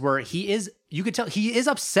moments where you could tell he is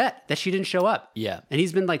upset that she didn't show up. Yeah. And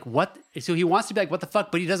he's been like, what? So he wants to be like, what the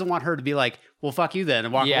fuck? But he doesn't want her to be like, well, fuck you then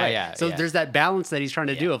and walk Yeah, away. yeah, So yeah. there's that balance that he's trying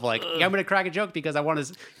to do of like, yeah, I'm going to crack a joke because I want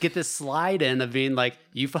to get this slide in of being like,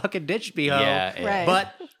 you fucking ditched me, ho. Yeah, Right.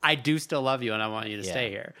 But I do still love you and I want you to Yeah.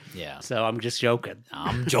 stay here. Yeah. So I'm just joking.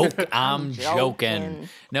 I'm joking. I'm joking. joking.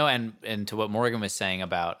 No, and to what Morgan was saying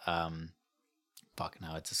about fuck,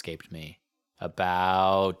 now it's escaped me.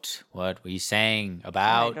 About what were you saying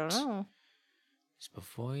about? I don't know. Just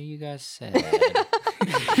before you guys said.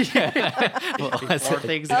 Before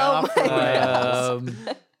things got off the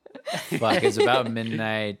rails. Fuck, it's about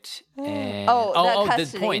Midnight and the the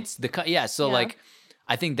custody. points. So Yeah. like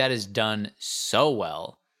I think that is done so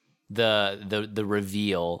well. The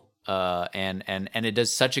reveal and it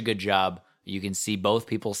does such a good job. You can see both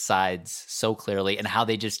people's sides so clearly and how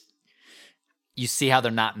they just you see how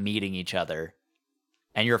they're not meeting each other.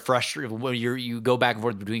 And you're frustrated when you go back and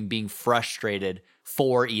forth between being frustrated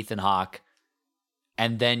for Ethan Hawke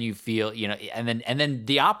and then you feel, you know, and then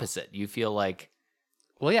the opposite. You feel like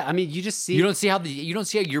Well, yeah, I mean, you just see. you don't see how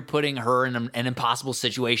you're putting her in an impossible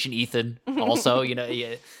situation, Ethan. Also, you know,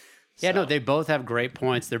 Yeah, So- no, they both have great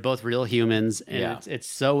points. They're both real humans, and Yeah. it's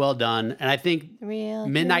so well done. And I think Real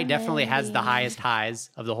Midnight definitely has the highest highs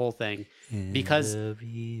of the whole thing because, I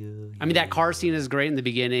mean, that car scene is great in the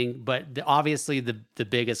beginning, but obviously the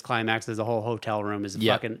biggest climax is the whole hotel room is a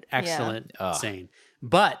Yeah. fucking excellent Ugh. scene.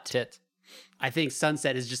 But tits. I think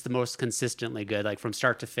Sunset is just the most consistently good, like from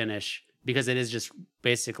start to finish, because it is just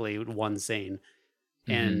basically one scene,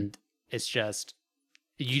 Mm-hmm. and it's just.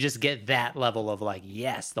 You just get that level of like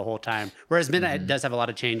yes the whole time. Whereas Midnight does have a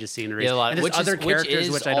lot of change of scenery. Yeah, a lot, and there's other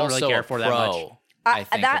characters which I don't really also care a for that much. pro, I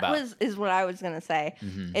think that about. is what I was gonna say.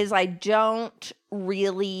 Mhm. Is I don't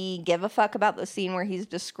really give a fuck about the scene where he's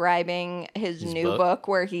describing his His new book? book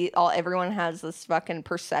where everyone has this fucking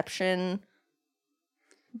perception.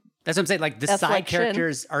 That's what I'm saying. Like the That's side like Shin.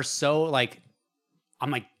 characters are so like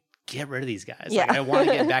I'm like get rid of these guys. Yeah. Like, I want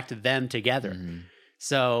to get back to them together. Mhm.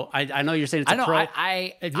 So I know you're saying it's I a know. pro.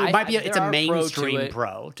 I it might be it's there a are pro to mainstream it.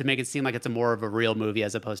 pro to make it seem like it's a more of a real movie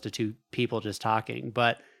as opposed to two people just talking.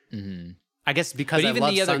 But Mhm. I guess because But I even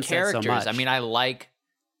love the other Sunset characters, so much. I mean, I like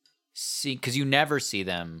see because you never see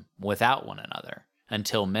them without one another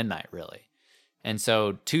until Midnight, really. And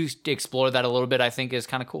so to explore that a little bit, I think is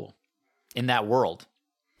kind of cool in that world.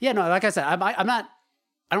 Yeah, no, like I said, I'm not.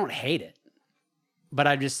 I don't hate it, but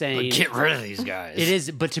I'm just saying Get rid of these guys. it is.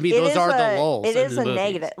 But to me, those are the lulls. It in is the a movies.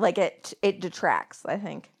 negative. Like it detracts, I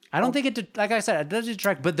think. I don't think it. Like I said, it does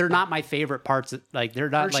detract, but they're not my favorite parts. Like they're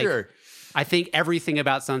not For like. sure. I think everything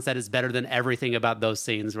about Sunset is better than everything about those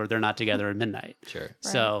scenes where they're not together at midnight. Sure.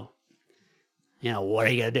 So, what are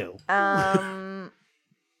you gonna do?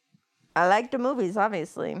 I like the movies,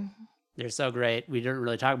 obviously. They're so great. We didn't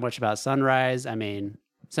really talk much about Sunrise. I mean,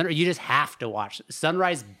 you just have to watch.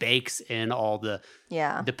 Sunrise bakes in all the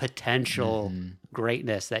Yeah. potential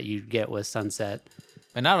greatness that you get with Sunset.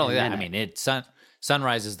 And not only And that, I then mean,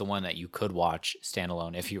 Sunrise is the one that you could watch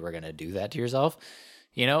standalone if you were going to do that to yourself,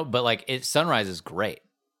 But like, Sunrise is great.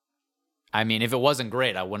 I mean, if it wasn't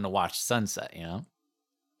great, I wouldn't have watched Sunset.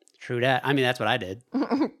 True that. I mean, that's what I did.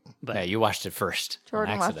 But Yeah, you watched it first.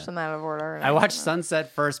 Jordan on watched accident. them out of order. I watched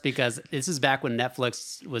Sunset first because this is back when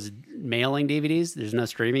Netflix was mailing DVDs. There's no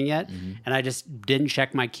streaming yet. And I just didn't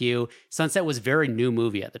check my queue. Sunset was a very new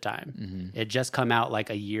movie at the time. It just come out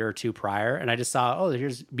like a year or two prior. And I just saw,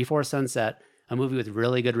 here's Before Sunset, a movie with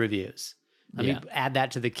really good reviews. Let me add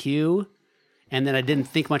that to the queue. And then I didn't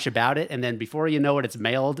think much about it. And then before you know it, it's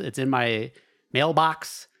mailed. It's in my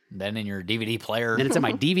mailbox. Then in your DVD player. Then it's in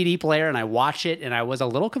my DVD player, and I watch it, and I was a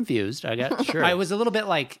little confused. I was a little bit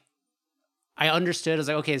like, I understood. I was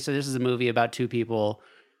like, okay, so this is a movie about two people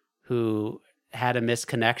who had a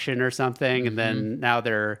misconnection or something, and then now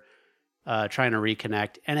they're trying to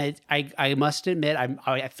reconnect. And I must admit,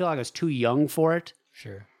 I feel like I was too young for it.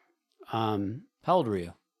 Sure. How old were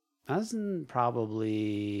you? I was in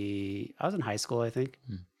high school, I think.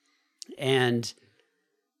 And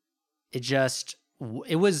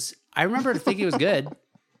I remember thinking it was good,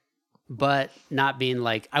 but not being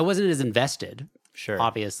like, I wasn't as invested, Sure.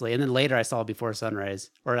 obviously. And then later I saw Before Sunrise,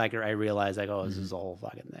 or like I realized like, this is a whole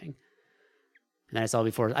fucking thing. And then I saw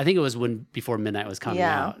I think it was when Before Midnight was coming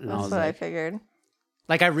out. And that's I was what I like, figured.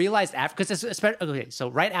 like I realized after, because okay, so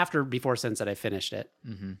right after Before Sunset, I finished it,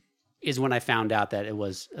 is when I found out that it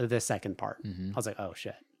was the second part. I was like, oh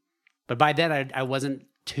shit. But by then I wasn't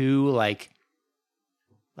too like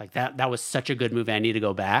that was such a good movie. I need to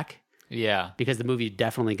go back Yeah. because the movie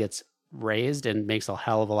definitely gets raised and makes a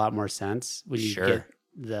hell of a lot more sense when you get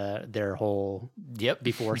their whole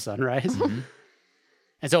Before Sunrise.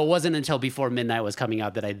 And so it wasn't until Before Midnight was coming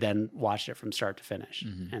out that I then watched it from start to finish.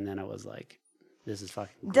 And then I was like, this is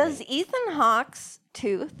fucking great. Does Ethan Hawke's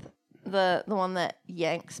tooth, the one that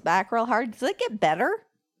yanks back real hard, does it get better?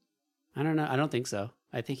 I don't know. I don't think so.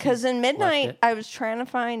 I think Because in left Midnight, it. I was trying to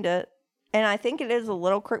find it, and I think it is a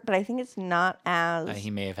little crooked, but I think it's not as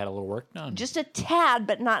He may have had a little work done. just a tad,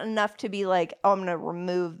 but not enough to be like, I'm gonna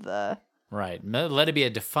remove the. Right. Let it be a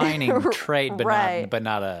defining trait, but Right.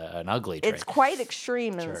 not an ugly trait. It's quite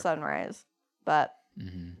extreme in Sure. Sunrise, but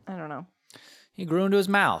I don't know. He grew into his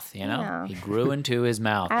mouth, Yeah. He grew into his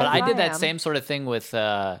mouth. As But I did I that am. same sort of thing with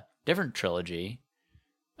different trilogy,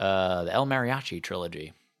 the El Mariachi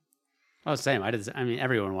trilogy. Oh, same. I mean,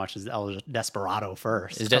 everyone watches El Desperado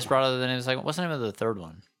first. Is Desperado the name of the second? What's the name of the third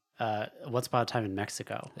one? Once Upon a Time in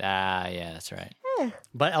Mexico. Ah, yeah, that's right.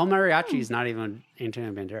 But El Mariachi is not even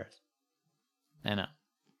Antonio Banderas. I know.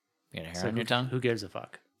 You got a hair So on your tongue? Who gives a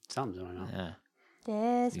fuck? Something's going on.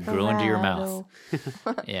 Yeah. You grew into your mouth.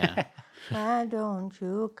 Yeah. Why don't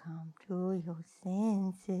you come to your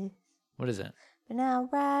senses? What is it? But now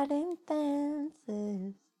riding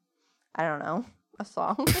fences. I don't know. A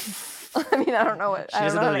song. I mean, I don't know what. She I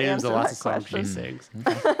don't doesn't know know how the to names answer of lots that of songs she question.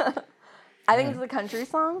 sings. I think it's a country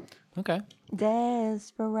song. Okay.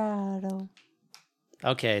 Desperado.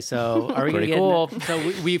 Okay, so are we Pretty gonna get cool.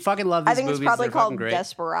 So we fucking love these I think movies. it's probably They're fucking called great.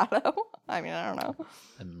 Desperado. I mean, I don't know.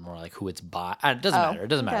 And more like who it's by. It doesn't Oh, matter. It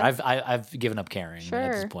doesn't okay. matter. I've given up caring at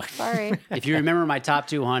this Sure. point. Sorry. If you remember my top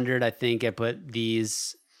 200, I think I put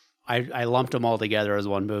these. I lumped them all together as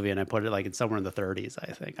one movie, and I put it like in somewhere in the 30s.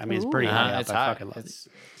 I think. I mean, it's pretty Ooh. high up. It's I high. fucking love it. It's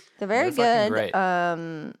They're very They're fucking good.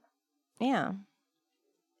 great. Yeah,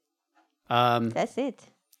 Um, that's it.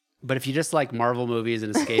 but if you just like Marvel movies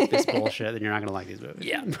and escapist bullshit, then you're not gonna like these movies.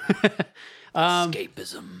 Yeah.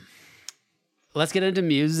 Escapism. Let's get into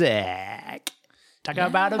music. Talk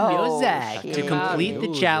about Oh, music shit. to complete the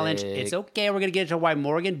Music. challenge. It's okay. We're gonna get into why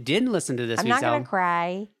Morgan didn't listen to this. I'm not week's gonna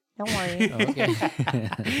cry. Don't worry.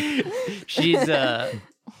 okay. She's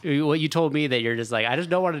what you told me that you're just like, I just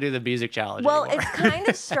don't want to do the music challenge. Well, anymore. it's kind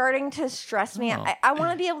of starting to stress me. Oh. I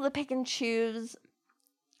want to be able to pick and choose.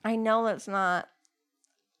 I know that's not.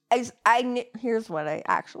 Here's what I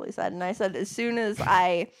actually said, and I said as soon as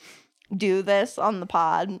I do this on the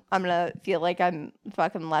pod, I'm gonna feel like I'm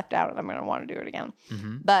fucking left out, and I'm gonna want to do it again.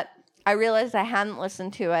 Mm-hmm. But I realized I hadn't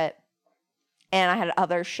listened to it and I had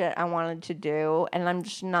other shit I wanted to do, and I'm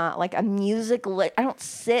just not like a music. I don't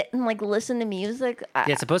sit and like listen to music. Yeah,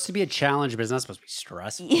 it's supposed to be a challenge, but it's not supposed to be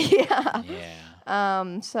stressful. Yeah.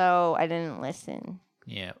 Yeah. So I didn't listen.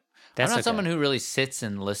 Yeah. That's I'm not okay. someone who really sits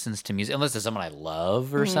and listens to music unless it's someone I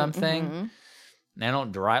love or something. And I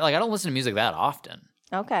don't drive. Like, I don't listen to music that often.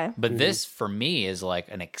 Okay. But this, for me, is like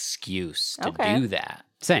an excuse to Okay. do that.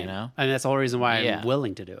 Same. You know? I mean, that's the whole reason why Yeah. I'm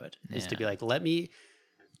willing to do it, is to Yeah. be like, let me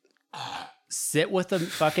sit with the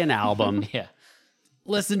fucking album, Yeah.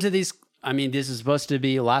 listen to these. I mean, this is supposed to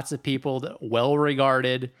be lots of people that well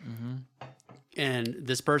regarded. And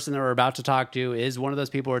this person that we're about to talk to is one of those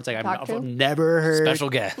people where it's like, Talk to? I've never heard. Special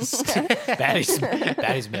guest. Patty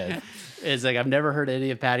Smith. It's like, I've never heard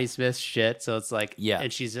any of Patti Smith's shit. So it's like, Yeah.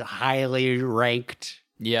 And she's highly ranked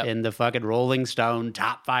Yep. in the fucking Rolling Stone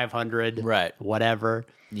top 500. Right. Whatever.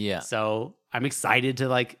 Yeah. So I'm excited to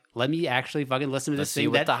like, let me actually fucking listen to Let's this see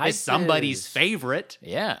thing what that the hype is somebody's is. favorite.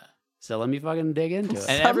 Yeah. So let me fucking dig into it.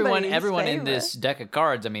 And Somebody's everyone in favorite. this deck of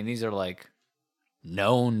cards, I mean, these are like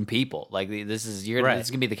known people. Like this is Right. this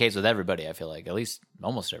is gonna be the case with everybody. I feel like at least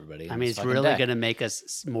almost everybody. I mean, it's really going to make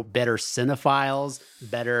us more better cinephiles,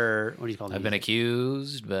 better, what do you call them? I've been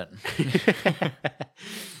accused, but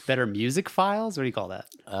better music files? What do you call that?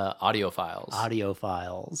 audio files. Audio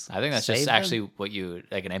files. I think that's Save just them? actually what you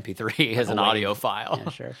like an MP3 as an wave. audio file. Yeah,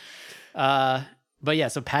 sure. But yeah,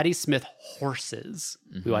 so Patti Smith Horses.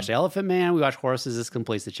 We watched Elephant Man. We watched Horses. This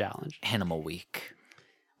completes the challenge. Animal Week.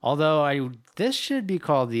 Although this should be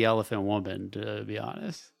called The Elephant Woman, to be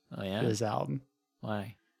honest. Oh yeah. This album.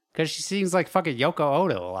 Why? Because she sings like fucking Yoko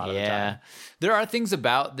Ono a lot of the time. There are things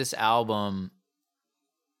about this album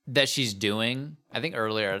that she's doing. I think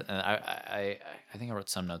earlier, and I think I wrote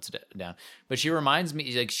some notes down, but she reminds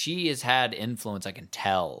me like she has had influence. I can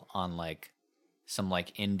tell on like some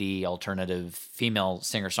like indie alternative female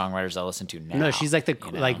singer songwriters I listen to now. No, she's like you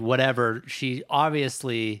know? like whatever. She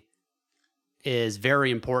obviously is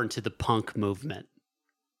very important to the punk movement.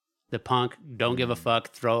 The punk don't give a fuck,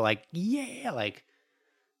 throw like like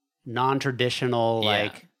non-traditional Yeah.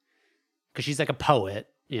 like, because she's like a poet,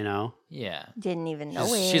 you know. yeah. Didn't even know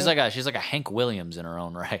She's it. she's like a Hank Williams in her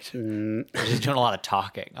own right. Mm. She's doing a lot of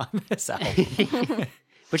talking on this album.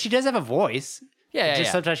 But she does have a voice. Yeah,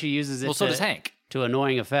 Just sometimes she uses it. Well, so does Hank. to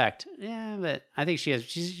annoying effect. Yeah, but I think she has.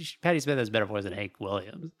 Patti Smith has better voice than Hank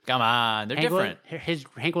Williams. Come on, they're different.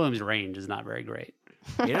 Hank Williams' range is not very great.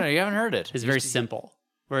 You haven't heard it. It's very simple.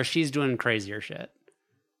 Whereas she's doing crazier shit.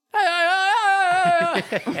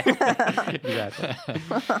 Exactly.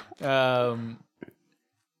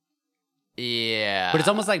 Yeah, But it's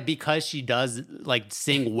almost like because she does like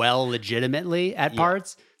sing well legitimately at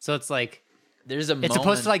parts, so it's like there's a it's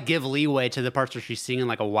supposed to like give leeway to the parts where she's singing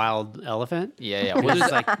like a wild elephant. yeah. Well,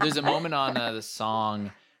 there's a moment on the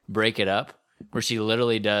song "Break It Up" where she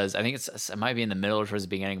literally does. I think it might be in the middle or towards the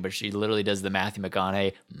beginning, but she literally does the Matthew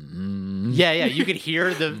McConaughey. Yeah, you could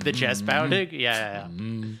hear the chest pounding. Yeah.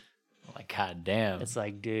 Like, god damn. It's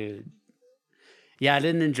like, dude. Yeah, I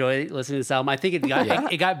didn't enjoy listening to this album. I think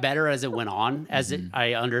it got better as it went on, as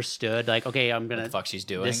I understood. Like, okay, I'm gonna. What the fuck she's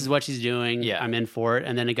doing? This is what she's doing. Yeah. I'm in for it.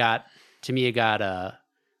 And then it got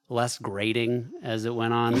less grating as it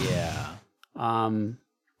went on. Yeah.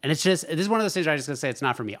 And it's just, this is one of those things where I'm just gonna say it's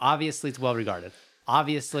not for me. Obviously, it's well regarded.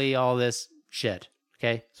 Obviously, all this shit.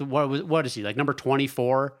 Okay, so what is she like? Number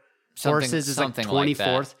 24. Horses is like something like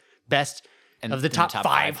 24th best And of the in top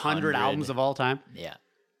 500 albums of all time. Yeah.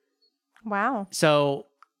 Wow. So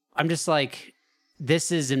I'm just like,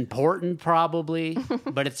 this is important probably,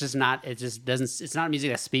 but it's just not. It just doesn't. It's not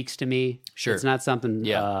music that speaks to me. Sure. it's not something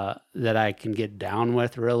that I can get down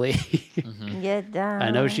with. Really, Get down. I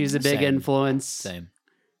know she's a big Same. influence. Same.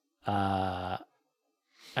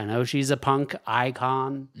 I know she's a punk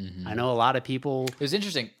icon. I know a lot of people It was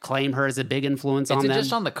interesting. claim her as a big influence on It's them.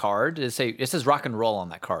 just on the card. It says rock and roll on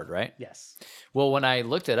that card, right? Yes. Well, when I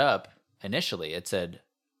looked it up initially, it said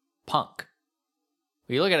punk.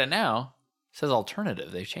 When you look at it now, it says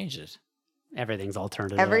alternative. They've changed it. Everything's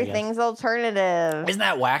alternative. I guess. Everything's alternative. Isn't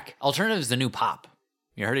that whack? Alternative is the new pop.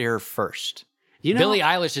 You heard it here first. You know, Billie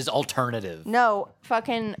Eilish is alternative. No,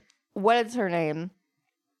 fucking, what is her name?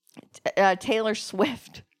 Taylor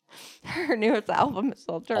Swift. Her newest album is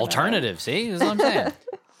alternative. Alternative. See, this is what I'm saying.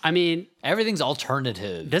 I mean, Everything's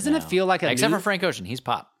alternative. Doesn't it now. feel like a except new- for Frank Ocean? He's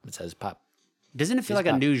pop. It says pop. doesn't it feel like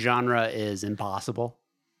a pop. new genre is impossible?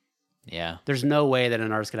 Yeah. There's no way that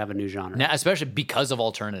an artist could have a new genre. Now, especially because of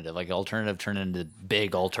alternative, like alternative turned into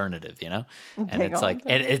big alternative, you know, and Big it's like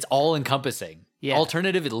it's all encompassing. Yeah.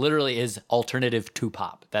 Alternative, it literally is alternative to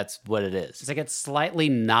pop. That's what it is. It's like it's slightly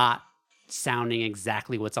not sounding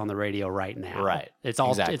exactly what's on the radio right now. Right. It's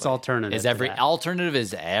all Exactly. it's alternative. Is to every that. alternative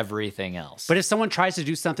is everything else. But if someone tries to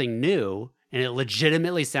do something new and it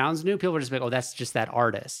legitimately sounds new, people are just like, oh, that's just that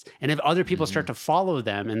artist. And if other people start to follow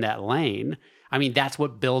them in that lane, I mean, that's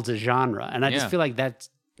what builds a genre. And I just Yeah. feel like that's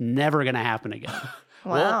never going to happen again.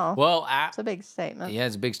 Wow. Well, That's a big statement. yeah,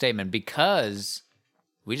 it's a big statement because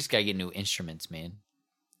we just gotta get new instruments, man.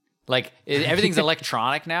 Like everything's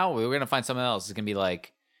electronic now. We're gonna find something else. It's gonna be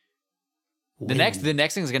like the next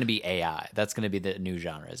thing is gonna be AI. That's gonna be the new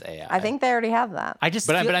genre is AI. I think they already have that. I just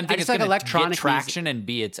but feel, I'm I thinking just it's feel like gonna electronic get traction and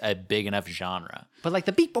be it's a big enough genre. But like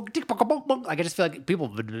the beep, boop, tick, boop, boop, boop, like I just feel like people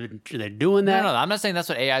they're doing that. No, I'm not saying that's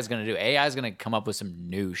what AI is gonna do. AI is gonna come up with some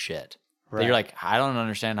new shit. That Right. you're like, I don't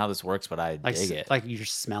understand how this works, but I like dig it. like you're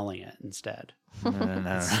smelling it instead.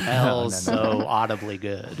 No. Smells so audibly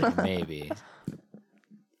good. Maybe.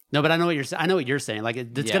 No, but I know what you're saying. Like it's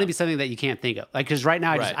Yeah. going to be something that you can't think of. Like because right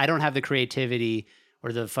now Right. I don't have the creativity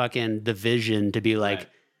or the vision to be like, Right.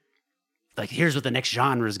 like here's what the next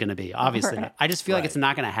genre is going to be. Obviously, Right. I just feel like it's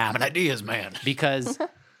not going to happen Ideas, man. because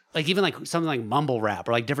like even like something like mumble rap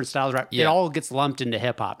or like different styles of rap, it Yeah. all gets lumped into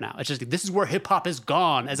hip hop now. It's just this is where hip hop is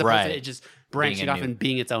gone, as opposed Right. to it just branching Being a off new- and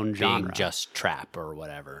being its own genre. Being just trap or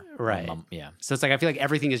whatever. Right. Yeah. So it's like I feel like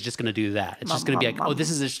everything is just going to do that. It's just going to be like, oh, this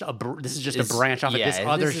is just a branch off of this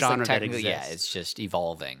other is like genre that technically- exists. Yeah, it's just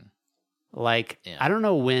evolving. Like Yeah. I don't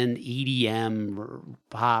know when EDM or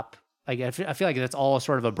pop. Like I feel like that's all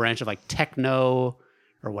sort of a branch of like techno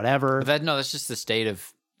or whatever. But that's just the state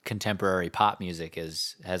of contemporary pop music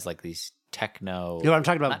has like these techno. You know what I'm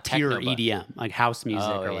talking about? not Pure techno, but- EDM, like house music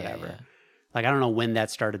Oh, or yeah, whatever. yeah. Like I don't know when that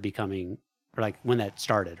started becoming, or like when that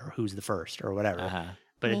started, or who's the first, or whatever. Uh-huh.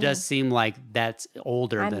 But it Me. does seem like that's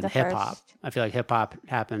older I'm than the hip hop. first. I feel like hip hop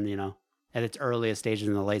happened, at its earliest stages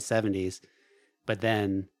in the late '70s, but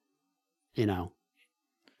then,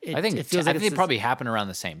 I think feels like it probably happened around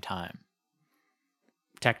the same time.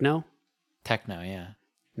 techno, Techno, yeah.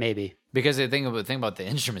 maybe. Because the thing about the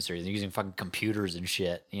instruments are they're using fucking computers and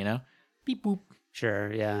shit, you know? Beep boop.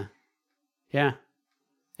 Sure, yeah, yeah.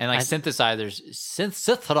 And like synthesizers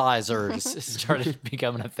started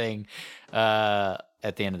becoming a thing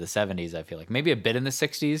at the end of the 70s, I feel like. Maybe a bit in the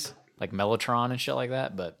 60s, like Mellotron and shit like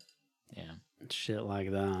that, but yeah. Shit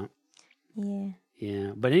like that. Yeah.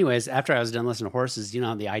 Yeah. But anyways, after I was done listening to horses, the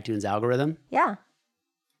iTunes algorithm? Yeah.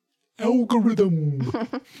 Algorithm.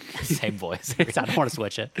 Same voice. I don't want to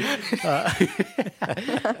switch it.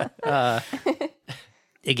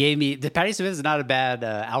 It gave me the Patti Smith is not a bad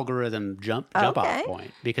algorithm jump off Okay.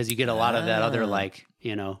 point because you get a lot of that other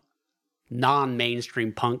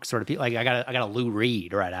non-mainstream punk sort of people. Like I got a Lou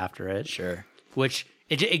Reed right after it, Sure. which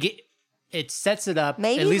it sets it up.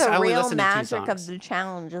 Maybe at least I the only real listened to two magic of songs. the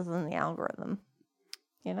challenge is in the algorithm.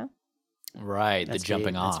 You know? Right. That's the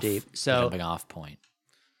jumping deep, that's off. deep. The So- jumping off point.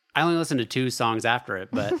 I only listened to two songs after it,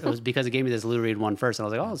 but it was because it gave me this Lou Reed one first. And I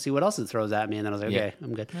was like, oh, let's see what else it throws at me. And then I was like, okay,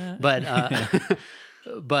 I'm good. But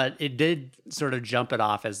but it did sort of jump it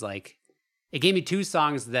off as like, it gave me two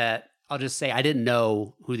songs that I'll just say I didn't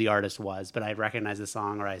know who the artist was, but I recognized the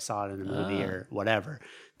song or I saw it in the movie or whatever.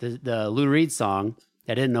 The Lou Reed song,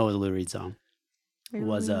 I didn't know it was a Lou Reed song,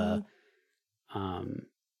 was Walk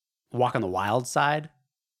on the Wild Side,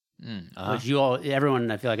 which everyone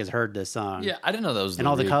I feel like has heard this song. Yeah, I didn't know that was And Lou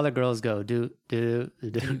all the Reed. color girls go do do do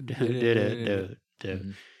do do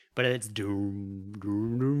do, but it's doom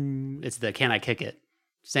doom doom. It's the "Can I Kick It"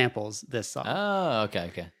 samples this song. Oh,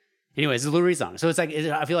 okay. Anyways, it's a Lou Reed song, so it's like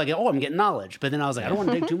I feel like I'm getting knowledge, but then I was like I don't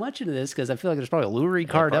want to dig too much into this because I feel like there's probably a Lou Reed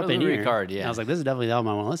card up probably in Lou Reed here. card, yeah. And I was like, this is definitely the album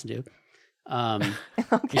I want to listen to.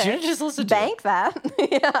 You should have just listened to it. Bank that.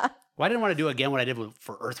 Yeah. Well, I didn't want to do again what I did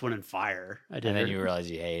for Earth, Wind, and Fire. I did And then it. you realize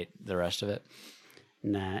you hate the rest of it.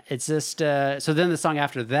 Nah, it's just so then the song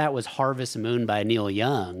after that was Harvest Moon by Neil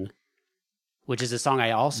Young, which is a song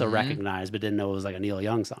I also recognized but didn't know it was like a Neil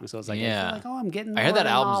Young song. So it's like, Yeah. I feel like, oh, I'm getting I heard more that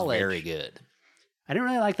album's knowledge. very good. I didn't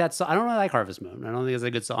really like that song. I don't really like Harvest Moon. I don't think it's a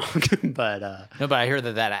good song, but No, but I hear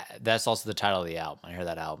that's also the title of the album. I hear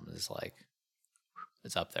that album is like,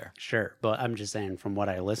 it's up there. sure. But I'm just saying from what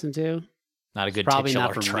I listened to, Not a good probably titular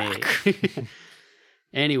not for track. me.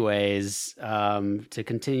 Anyways, to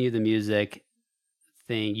continue the music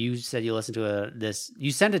thing, you said you listened to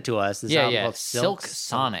you sent it to us. This album called Silk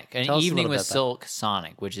Sonic. An Tell us a Evening little with bit about that. Silk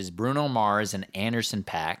Sonic, which is Bruno Mars and Anderson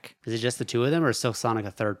 .Paak. Is it just the two of them, or is Silk Sonic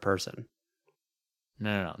a third person?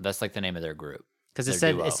 No. That's like the name of their group. Because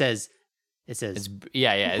Their duo. it says It's it says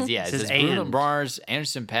says Bruno and. Mars,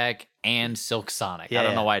 Anderson .Paak, and Silk Sonic. I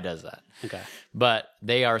don't know why it does that, okay. but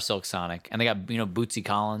they are Silk Sonic, and they got Bootsy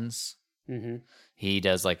Collins. Mm-hmm. He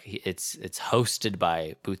does like it's hosted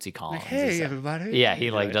by Bootsy Collins. Hey, everybody. Yeah,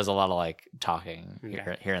 he like does a lot of like talking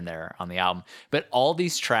here and there on the album. But all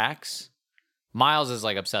these tracks, Miles is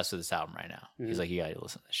like obsessed with this album right now. He's like, you gotta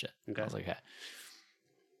listen to this shit. Okay. I was like, okay.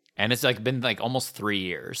 And it's like been like almost 3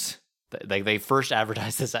 years. Like they first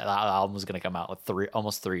advertised this album was gonna come out like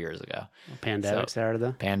almost 3 years ago. Pandemic started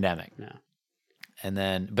though. Pandemic. Yeah. And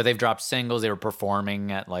then, but they've dropped singles. They were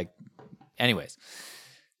performing at like, anyways.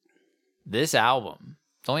 This album,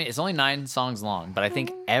 it's only 9 songs long, but I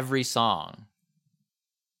think every song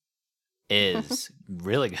is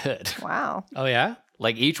really good. Wow. Oh yeah.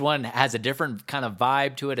 Like each one has a different kind of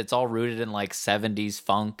vibe to it. It's all rooted in like 70s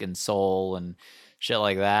funk and soul and shit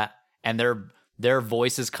like that. And their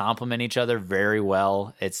voices complement each other very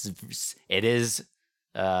well. It is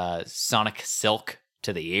Sonic Silk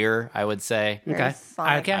to the ear, I would say. Okay.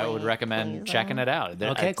 I would recommend checking it out.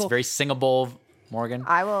 Okay, It's cool. very singable, Morgan.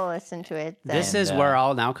 I will listen to it. Then. This is where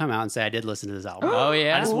I'll now come out and say I did listen to this album. Oh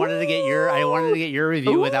yeah. I just wanted to get your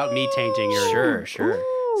review without me tainting your Sure.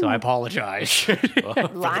 So I apologize.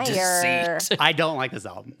 Liar. I don't like this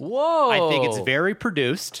album. Whoa. I think it's very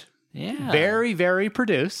produced. yeah. Very, very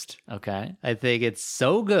produced. Okay. I think it's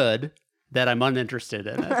so good that I'm uninterested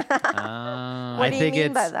in it. What I do you think mean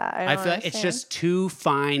it's by that? I I don't feel like it's understand. just too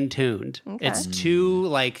fine tuned. Okay. It's too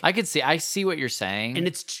like I see what you're saying. and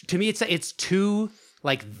it's to me it's too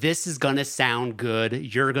like this is gonna sound good.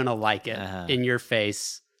 You're gonna like it in your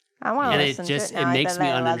face. I want to And listen it just to it it now. makes I me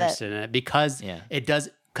love it. uninterested in it because Yeah. it does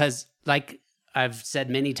because like I've said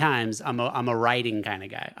many times, I'm a writing kind of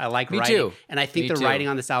guy. I like Me writing, too. and I think Me the too. writing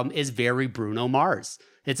on this album is very Bruno Mars.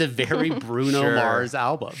 It's a very Bruno Sure. Mars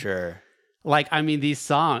album. Sure. Like I mean, these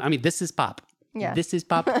songs. I mean, this is pop. Yeah. This is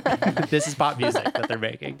pop. This is pop music that they're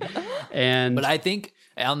making, and But I think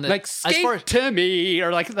on the like as skate far as, to me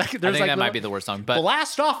or like I there's think like that might be the worst song. But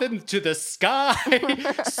blast off into the sky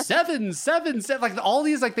 777 like all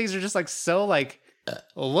these like things are just like so like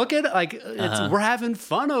look at like we're having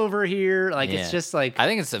fun over here like Yeah. it's just like I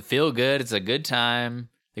think it's a feel good. It's a good time.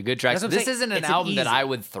 The good tracks. That's what I'm This saying. isn't an It's an album that easy- I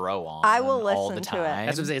would throw on. I will all the listen to it. time.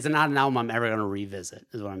 that's what I'm saying. It's not an album I'm ever going to revisit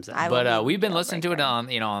is what I'm saying. I will But be we've been deal listening to it breaker.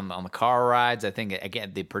 on the car rides. I think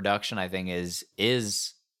again the production I think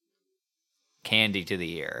is candy to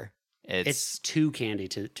the ear. it's too candy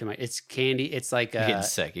to my it's candy it's like you're getting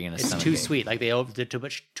sick. You're gonna. it's stomach too ache. sweet like they did too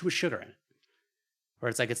much sugar in it where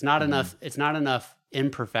it's like it's not Mm-hmm. enough it's not enough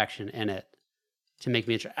imperfection in it to make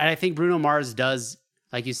me interested. And I think Bruno Mars does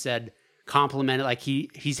like you said compliment it like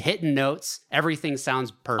he's hitting notes, everything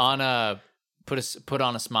sounds perfect. Put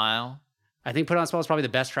on a smile. I think Put On a Spell is probably the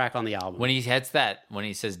best track on the album. When he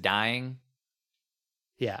says dying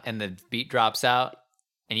yeah. and the beat drops out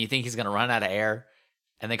and you think he's gonna run out of air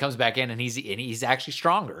and then comes back in and he's actually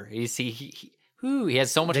stronger. He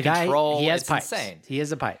has so much The guy, control. he has It's pipes. insane. He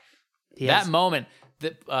has a pipe. That moment,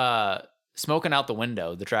 the Smoking Out the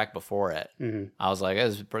Window, the track before it, Mhm. I was like,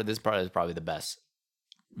 this is probably the best,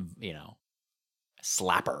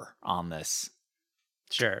 slapper on this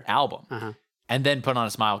Sure. album. Uh-huh. And then Put On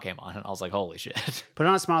a Smile came on, and I was like, holy shit. Put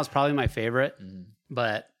On a Smile is probably my favorite, Mm.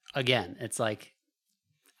 but again, it's like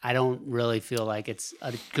I don't really feel like it's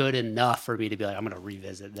good enough for me to be like I'm going to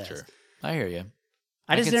revisit this. Sure. I hear you.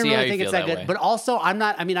 I just can didn't see how really you think it's feel that that good. way. But also, I'm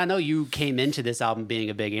not. I mean, I know you came into this album being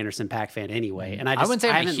a big Anderson .Paak fan anyway, and I wouldn't say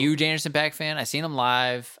I'm a haven't- huge Anderson .Paak fan. I've seen him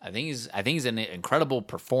live. I think he's an incredible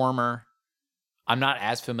performer. I'm not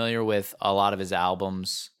as familiar with a lot of his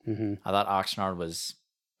albums. Mhm. I thought Oxnard was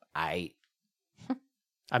I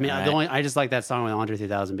I mean, Right. I just like that song with Andre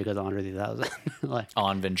 3000 because of Andre 3000. like,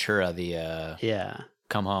 on Ventura, the yeah,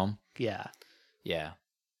 Come Home. yeah. Yeah.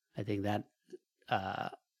 I think that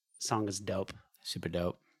song is dope. Super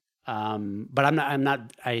dope. But I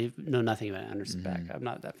know nothing about Anderson .Paak. I'm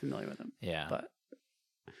not that familiar with him. Yeah. But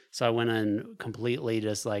so I went in completely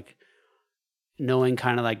just like knowing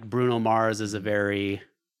kind of like Bruno Mars is a very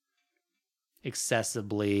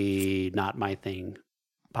accessibly not my thing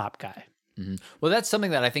pop guy. Well, that's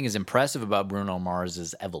something that I think is impressive about Bruno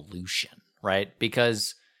Mars's evolution, right?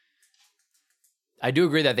 Because I do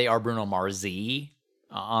agree that they are Bruno Mars-y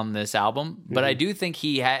on this album, but I do think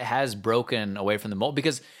he has broken away from the mold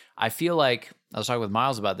because I feel like, I was talking with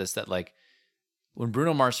Miles about this, that like when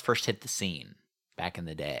Bruno Mars first hit the scene back in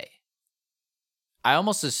the day, I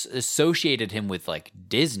almost associated him with like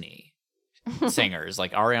Disney singers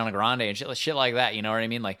like Ariana Grande and shit like that. You know what I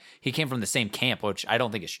mean? Like he came from the same camp, which I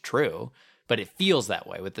don't think is true, but it feels that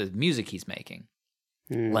way with the music he's making.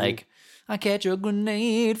 Like, I catch a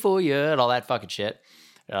grenade for you and all that fucking shit.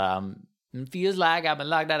 It feels like I've been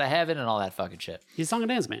locked out of heaven and all that fucking shit. He's a song and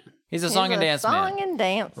dance man. He's a song and dance man. Song and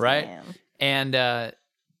dance right? man. And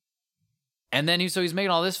And then he's making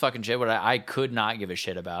all this fucking shit, what I could not give a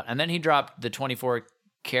shit about. And then he dropped the 24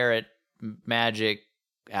 Karat Magic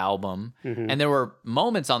album. And there were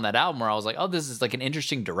moments on that album where I was like, oh, this is like an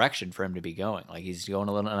interesting direction for him to be going. Like he's going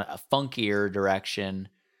a funkier direction.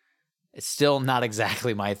 It's still not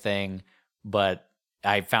exactly my thing, but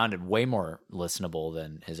I found it way more listenable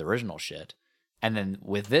than his original shit. And then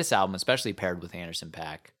with this album, especially paired with Anderson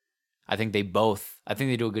 .Paak, I think they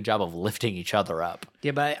do a good job of lifting each other up.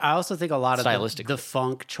 Yeah, but I also think a lot of Stylistically. the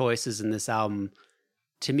funk choices in this album,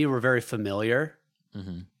 to me, were very familiar.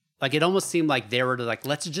 Like it almost seemed like they were like,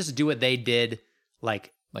 let's just do what they did,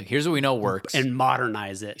 like here's what we know works. and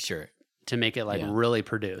modernize it Sure. to make it like really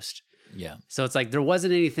produced. Yeah. So it's like there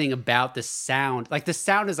wasn't anything about the sound. Like the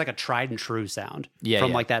sound is like a tried and true sound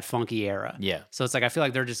from like that funky era. Yeah. So it's like I feel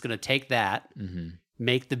like they're just gonna take that,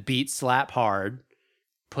 make the beat slap hard,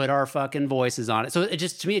 put our fucking voices on it. So it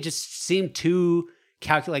just, to me, it just seemed too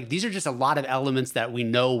calculated. Like these are just a lot of elements that we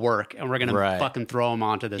know work, and we're gonna fucking throw them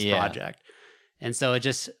onto this project. And so it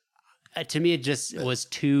just, to me, it just was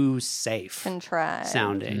too safe Contrived.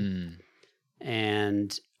 sounding.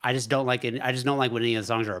 And I just don't like it. I just don't like what any of the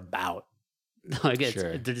songs are about. Like it's,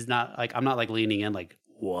 they're just not like, I'm not like leaning in like,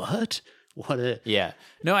 what? Yeah.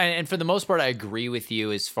 No, and for the most part, I agree with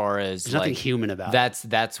you as far as there's nothing human about it.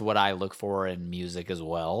 That's what I look for in music as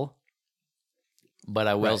well. But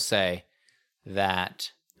I will say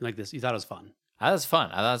that Like this, you thought it was fun. that was fun.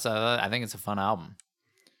 I think it's a fun album,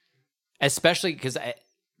 especially because I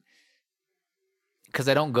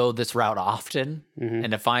don't go this route often,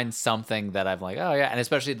 and to find something that I'm like, oh yeah, and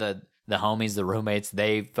especially the homies, the roommates,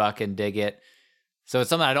 they fucking dig it. So it's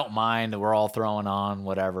something I don't mind that we're all throwing on,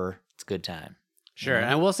 whatever. It's a good time. Sure. And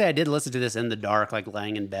I will say I did listen to this in the dark, like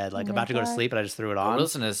laying in bed, like about to go to sleep, and I just threw it on. I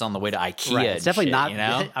listen to this on the way to IKEA. Right. It's definitely shit, not, you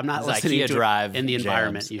know? I'm not It's listening IKEA to drive it in the jams.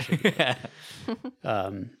 environment. You should.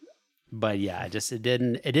 But yeah, it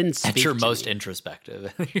didn't speak That's your to most me.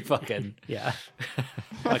 introspective. You fucking Yeah.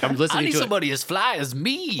 Like I'm I listening need to somebody as fly as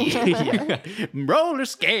me. it. Roller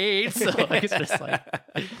skates. So like, it's just like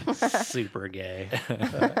super gay.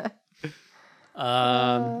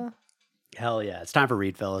 Hell yeah. It's time for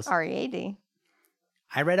read, fellas. R.E.A.D.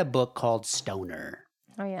 I read a book called Stoner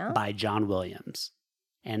Oh, yeah? by John Williams.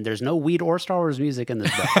 And there's no weed or Star Wars music in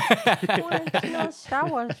this book. No Star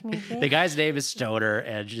Wars music. The guy's name is Stoner,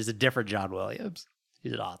 and is a different John Williams.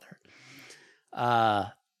 He's an author.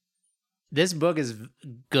 This book is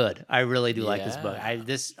good. I really do like this book.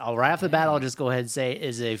 Right off the bat, I'll just go ahead and say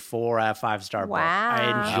is a 4 out of 5 star book.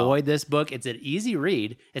 I enjoyed this book. It's an easy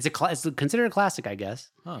read. It's considered a classic, I guess.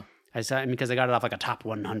 Huh. Because I got it off like a top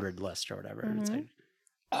 100 list or whatever. It's like,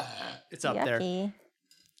 it's up there. Yucky.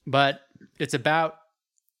 But it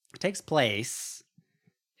takes place.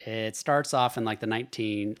 It starts off in like the late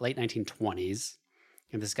 1920s,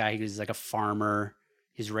 and this guy who's like a farmer.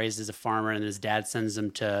 He's raised as a farmer, and his dad sends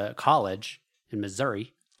him to college in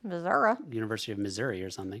Missouri, University of Missouri or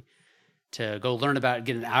something, to go learn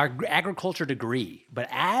get an agriculture degree. But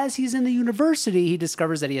as he's in the university, he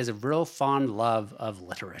discovers that he has a real fond love of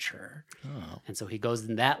literature, and so he goes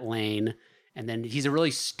in that lane. And then he's a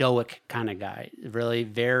really stoic kind of guy, really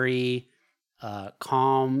very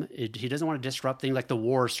calm. He doesn't want to disrupt things. Like the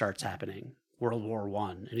war starts happening, World War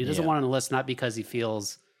I, and he doesn't want to enlist, not because he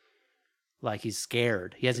feels like he's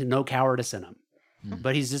scared. He has no cowardice in him,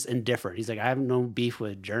 but he's just indifferent. He's like, I have no beef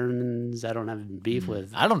with Germans. I don't have beef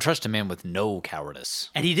with. I don't trust a man with no cowardice.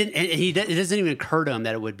 And it doesn't even occur to him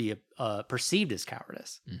that it would be perceived as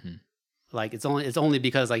cowardice. Like it's only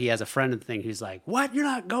because like he has a friend and thing who's like, what? You're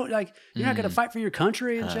not going to fight for your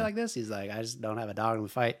country and shit like this. He's like, I just don't have a dog in the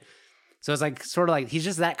fight. So it's like sort of like he's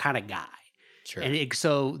just that kind of guy. Sure. And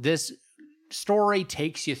so this story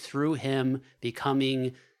takes you through him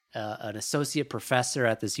becoming an associate professor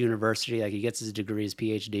at this university. Like he gets his degree, his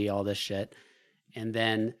PhD, all this shit, and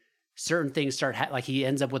then certain things start like he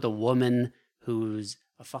ends up with a woman who's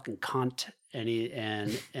a fucking cunt,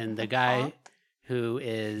 and the guy who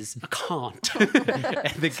is a cunt,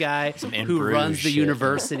 and the guy who runs the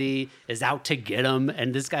university is out to get him,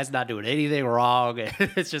 and this guy's not doing anything wrong.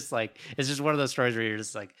 It's just one of those stories where you're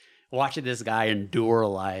just like watching this guy endure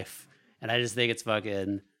life, and I just think it's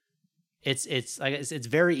fucking. It's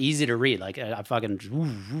very easy to read. Like I fucking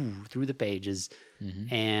through the pages,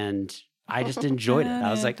 and I just enjoyed it.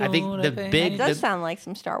 I was like, I think It does sound like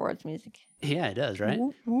some Star Wars music. Yeah, it does, right?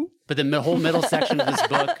 But the whole middle section of this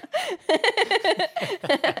book,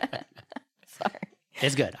 Sorry.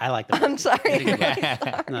 it's good. I like that. I'm sorry.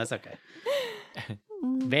 No, it's okay.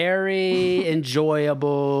 Very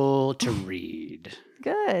enjoyable to read.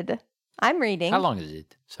 Good. I'm reading. How long is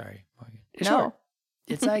it? Sorry. No.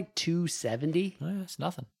 It's like 270. Well, it's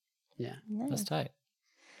nothing. Yeah. That's tight.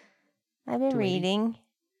 I've been reading.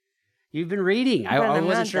 You've been reading. But I I'm wasn't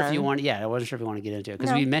not sure if you done. want. Yeah, I wasn't sure if you want to get into it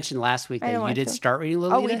because No. we mentioned last week I that don't you want did to. start reading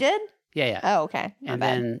Lolita. Oh, we did? Yeah, yeah. Oh, okay. My And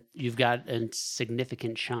bad. then you've got a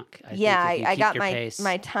significant chunk. I yeah, think, if you I keep got your my pace.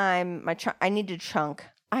 my time. I need to chunk.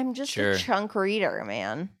 I'm just Sure. a chunk reader,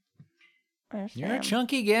 man. I just You're a am.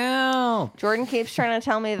 chunky gal. Jordan keeps trying to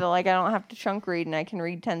tell me that like I don't have to chunk read and I can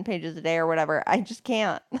read 10 pages a day or whatever. I just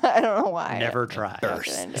can't. I don't know why. Never try. I don't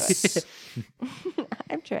get into it.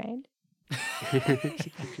 I've tried.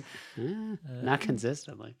 Not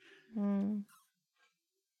consistently. Mm.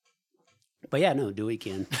 But yeah, no, do what you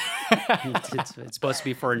can. It's supposed to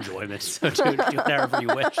be for enjoyment, so do whatever you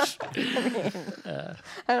wish. I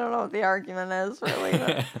don't know what the argument is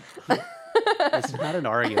really. But It's not an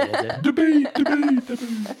argument, is it?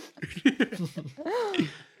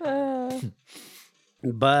 uh,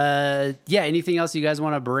 But yeah, anything else you guys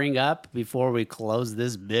want to bring up before we close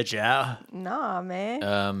this bitch out? nah, man.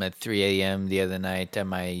 At 3 a.m. the other night at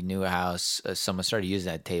my new house, someone started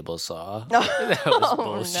using that table saw. That was Oh,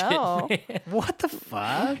 bullshit. no. man. What the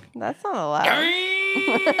fuck? That's not allowed.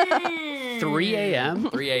 3 a.m.?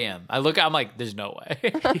 3 a.m. I'm like, there's no way.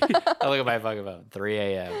 I look at my fucking phone. 3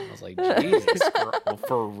 a.m. I was like, Jesus,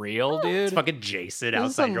 for real, dude? It's fucking Jason This is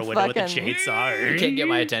outside some your window with a fucking- chainsaw. You can't get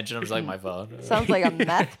my attention. I'm just like my phone. Sounds like a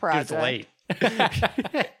meth project. It's late.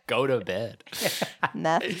 Go to bed.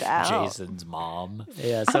 Methed out. Jason's mom.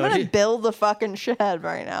 Yeah, I'm so gonna build the fucking shed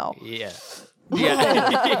right now. Yeah.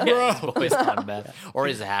 Yeah. He's always on meth. Or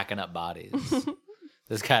he's hacking up bodies.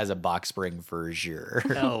 This guy's a box spring for sure.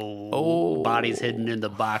 oh, bodies hidden in the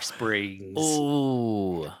box springs.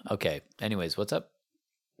 Ooh. Okay. Anyways, what's up?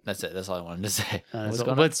 That's it. That's all I wanted to say. What's So,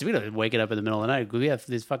 going on? but speaking of waking up in the middle of the night, we have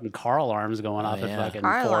these fucking car alarms going off yeah. at fucking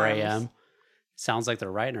Car 4 alarms. a.m. Sounds like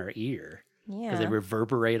they're right in our ear because they Yeah.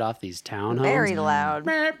 reverberate off these townhomes. Very loud.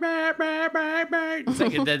 It's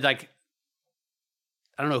like, they're like,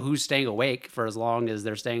 I don't know who's staying awake for as long as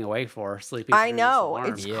they're staying awake for, sleeping. I through this know.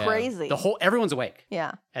 alarm. It's Yeah. crazy. Everyone's awake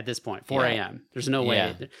Yeah. at this point, 4 Yeah. a.m. There's no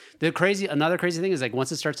way. Yeah. Another crazy thing is like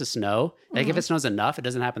once it starts to snow, like if it snows enough, it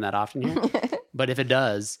doesn't happen that often here. But if it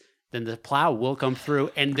does, then the plow will come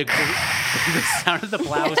through and the sound of the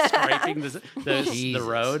plow scraping the Jesus.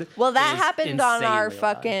 road. Well, that is happened on our insanely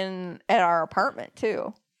loud. fucking at our apartment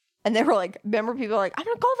too. And they were like, remember people were like, I'm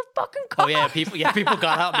gonna call the fucking cops. Oh yeah, people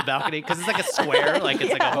got out in the balcony because it's like a square, like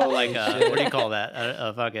it's like a whole like what do you call that?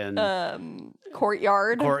 A fucking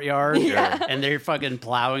Courtyard. courtyard, Yeah. and they're fucking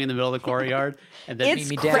plowing in the middle of the courtyard, and then It's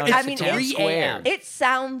me cra- down I to mean, town it's, square. it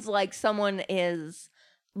sounds like someone is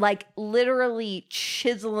like literally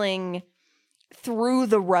chiseling through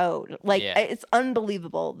the road. Like Yeah. it's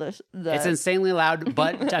unbelievable. it's insanely loud.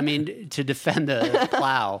 But I mean, to defend the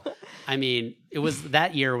plow, I mean, it was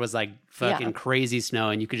that year was like fucking Yeah. crazy snow,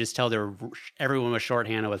 and you could just tell everyone was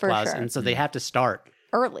shorthanded with For plows, sure. and so they have to start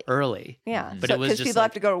early. Yeah. But so, it was because just people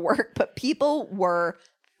like- have to go to work, but people were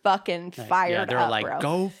fucking fired Yeah, they're up, like, bro.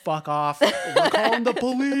 "Go fuck off! We're calling the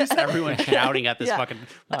police!" Everyone shouting at this Yeah. fucking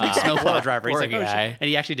snowplow driver. He's poor like, "Oh, shit." guy. And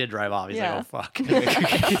he actually did drive off. He's Yeah. like, "Oh fuck!"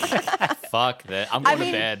 Fuck that. I'm I going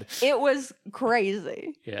mean, to bed. it was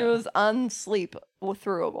crazy. Yeah. It was unsleep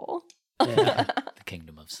throughable. Yeah. The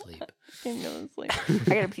kingdom of sleep. Kingdom of sleep.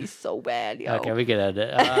 I gotta pee so bad, yo. Okay, we can end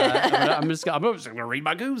it. I'm just gonna read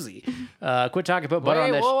my goozy. Quit talking. Put butter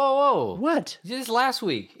on Wait, that. whoa, whoa, whoa. What? This last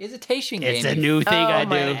week. Hesitation It's game. a new thing I Oh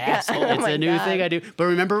my do. God. Oh It's my a new God. thing I do. But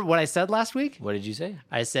remember what I said last week? What did you say?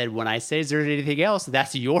 I said when I say is there anything else,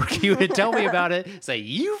 that's your cue to tell me about it. Say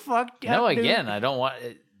you fucked up. No, dude." again, I don't want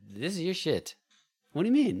this is your shit. What do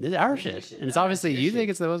you mean? This is our shit, and it's obviously you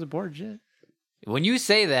think it's the most important shit. When you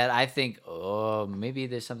say that, I think, oh, maybe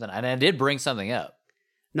there's something. And I did bring something up.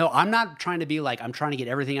 No, I'm not trying to be like I'm trying to get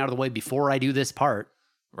everything out of the way before I do this part.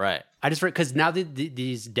 Right. I just because now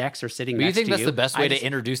these decks are sitting. But you next think to that's you. the best way I to just-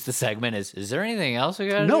 introduce the segment is there anything else we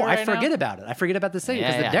got to do No, I right forget now? about it. I forget about the thing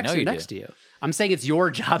because Yeah, the yeah, I decks know are you next do. to you. I'm saying it's your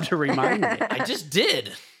job to remind me. I just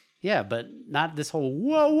did. Yeah, but not this whole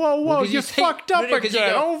whoa, 'cause you say- fucked up no, 'cause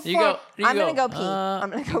again. Oh, you go, fuck. you I'm go, gonna go pee. I'm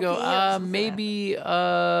gonna go you go, pee. I'm just maybe,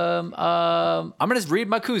 I'm gonna just read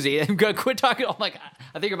my koozie and go quit talking. I'm like,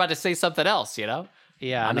 I think you're about to say something else, you know?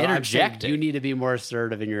 Yeah, I'm no, saying interjecting. You need to be more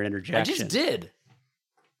assertive in your I interjection. just did.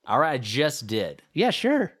 All right, I just did. Yeah,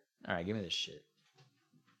 sure. All right, give me this shit.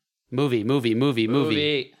 Movie.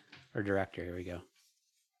 Or director. Here we go.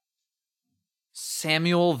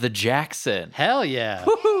 Samuel the Jackson. Hell yeah.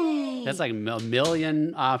 That's like a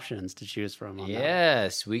million options to choose from. On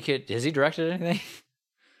Yes, we could. Has he directed anything?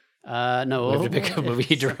 that. No. We have to pick a movie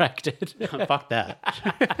he directed. You Fuck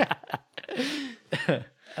that.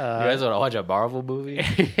 guys want to watch a Marvel movie?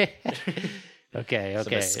 Okay.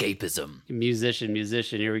 Some escapism. Musician.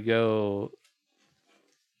 Here we go.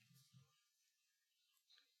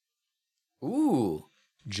 Ooh,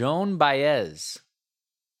 Joan Baez.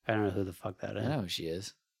 I don't know who the fuck that is. I know who she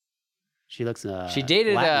is. She looks. She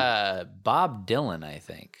dated Latin. Bob Dylan, I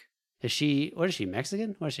think. Is she? What is she?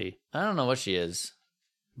 Mexican? What is she? I don't know what she is.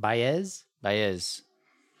 Baez.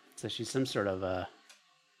 So she's some sort of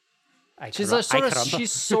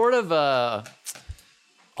she's sort of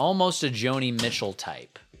almost a Joni Mitchell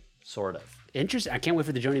type, sort of. Interesting. I can't wait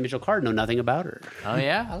for the Joni Mitchell card. Know nothing about her. Oh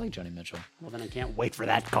yeah, I like Joni Mitchell. Well, then I can't wait for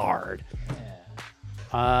that card.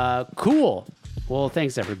 Yeah. Cool. Well,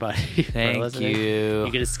 thanks everybody. Thank you.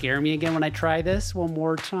 You gonna scare me again when I try this one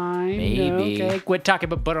more time? Maybe. Okay. Quit talking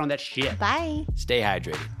about butter on that shit. Bye. Stay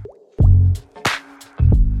hydrated.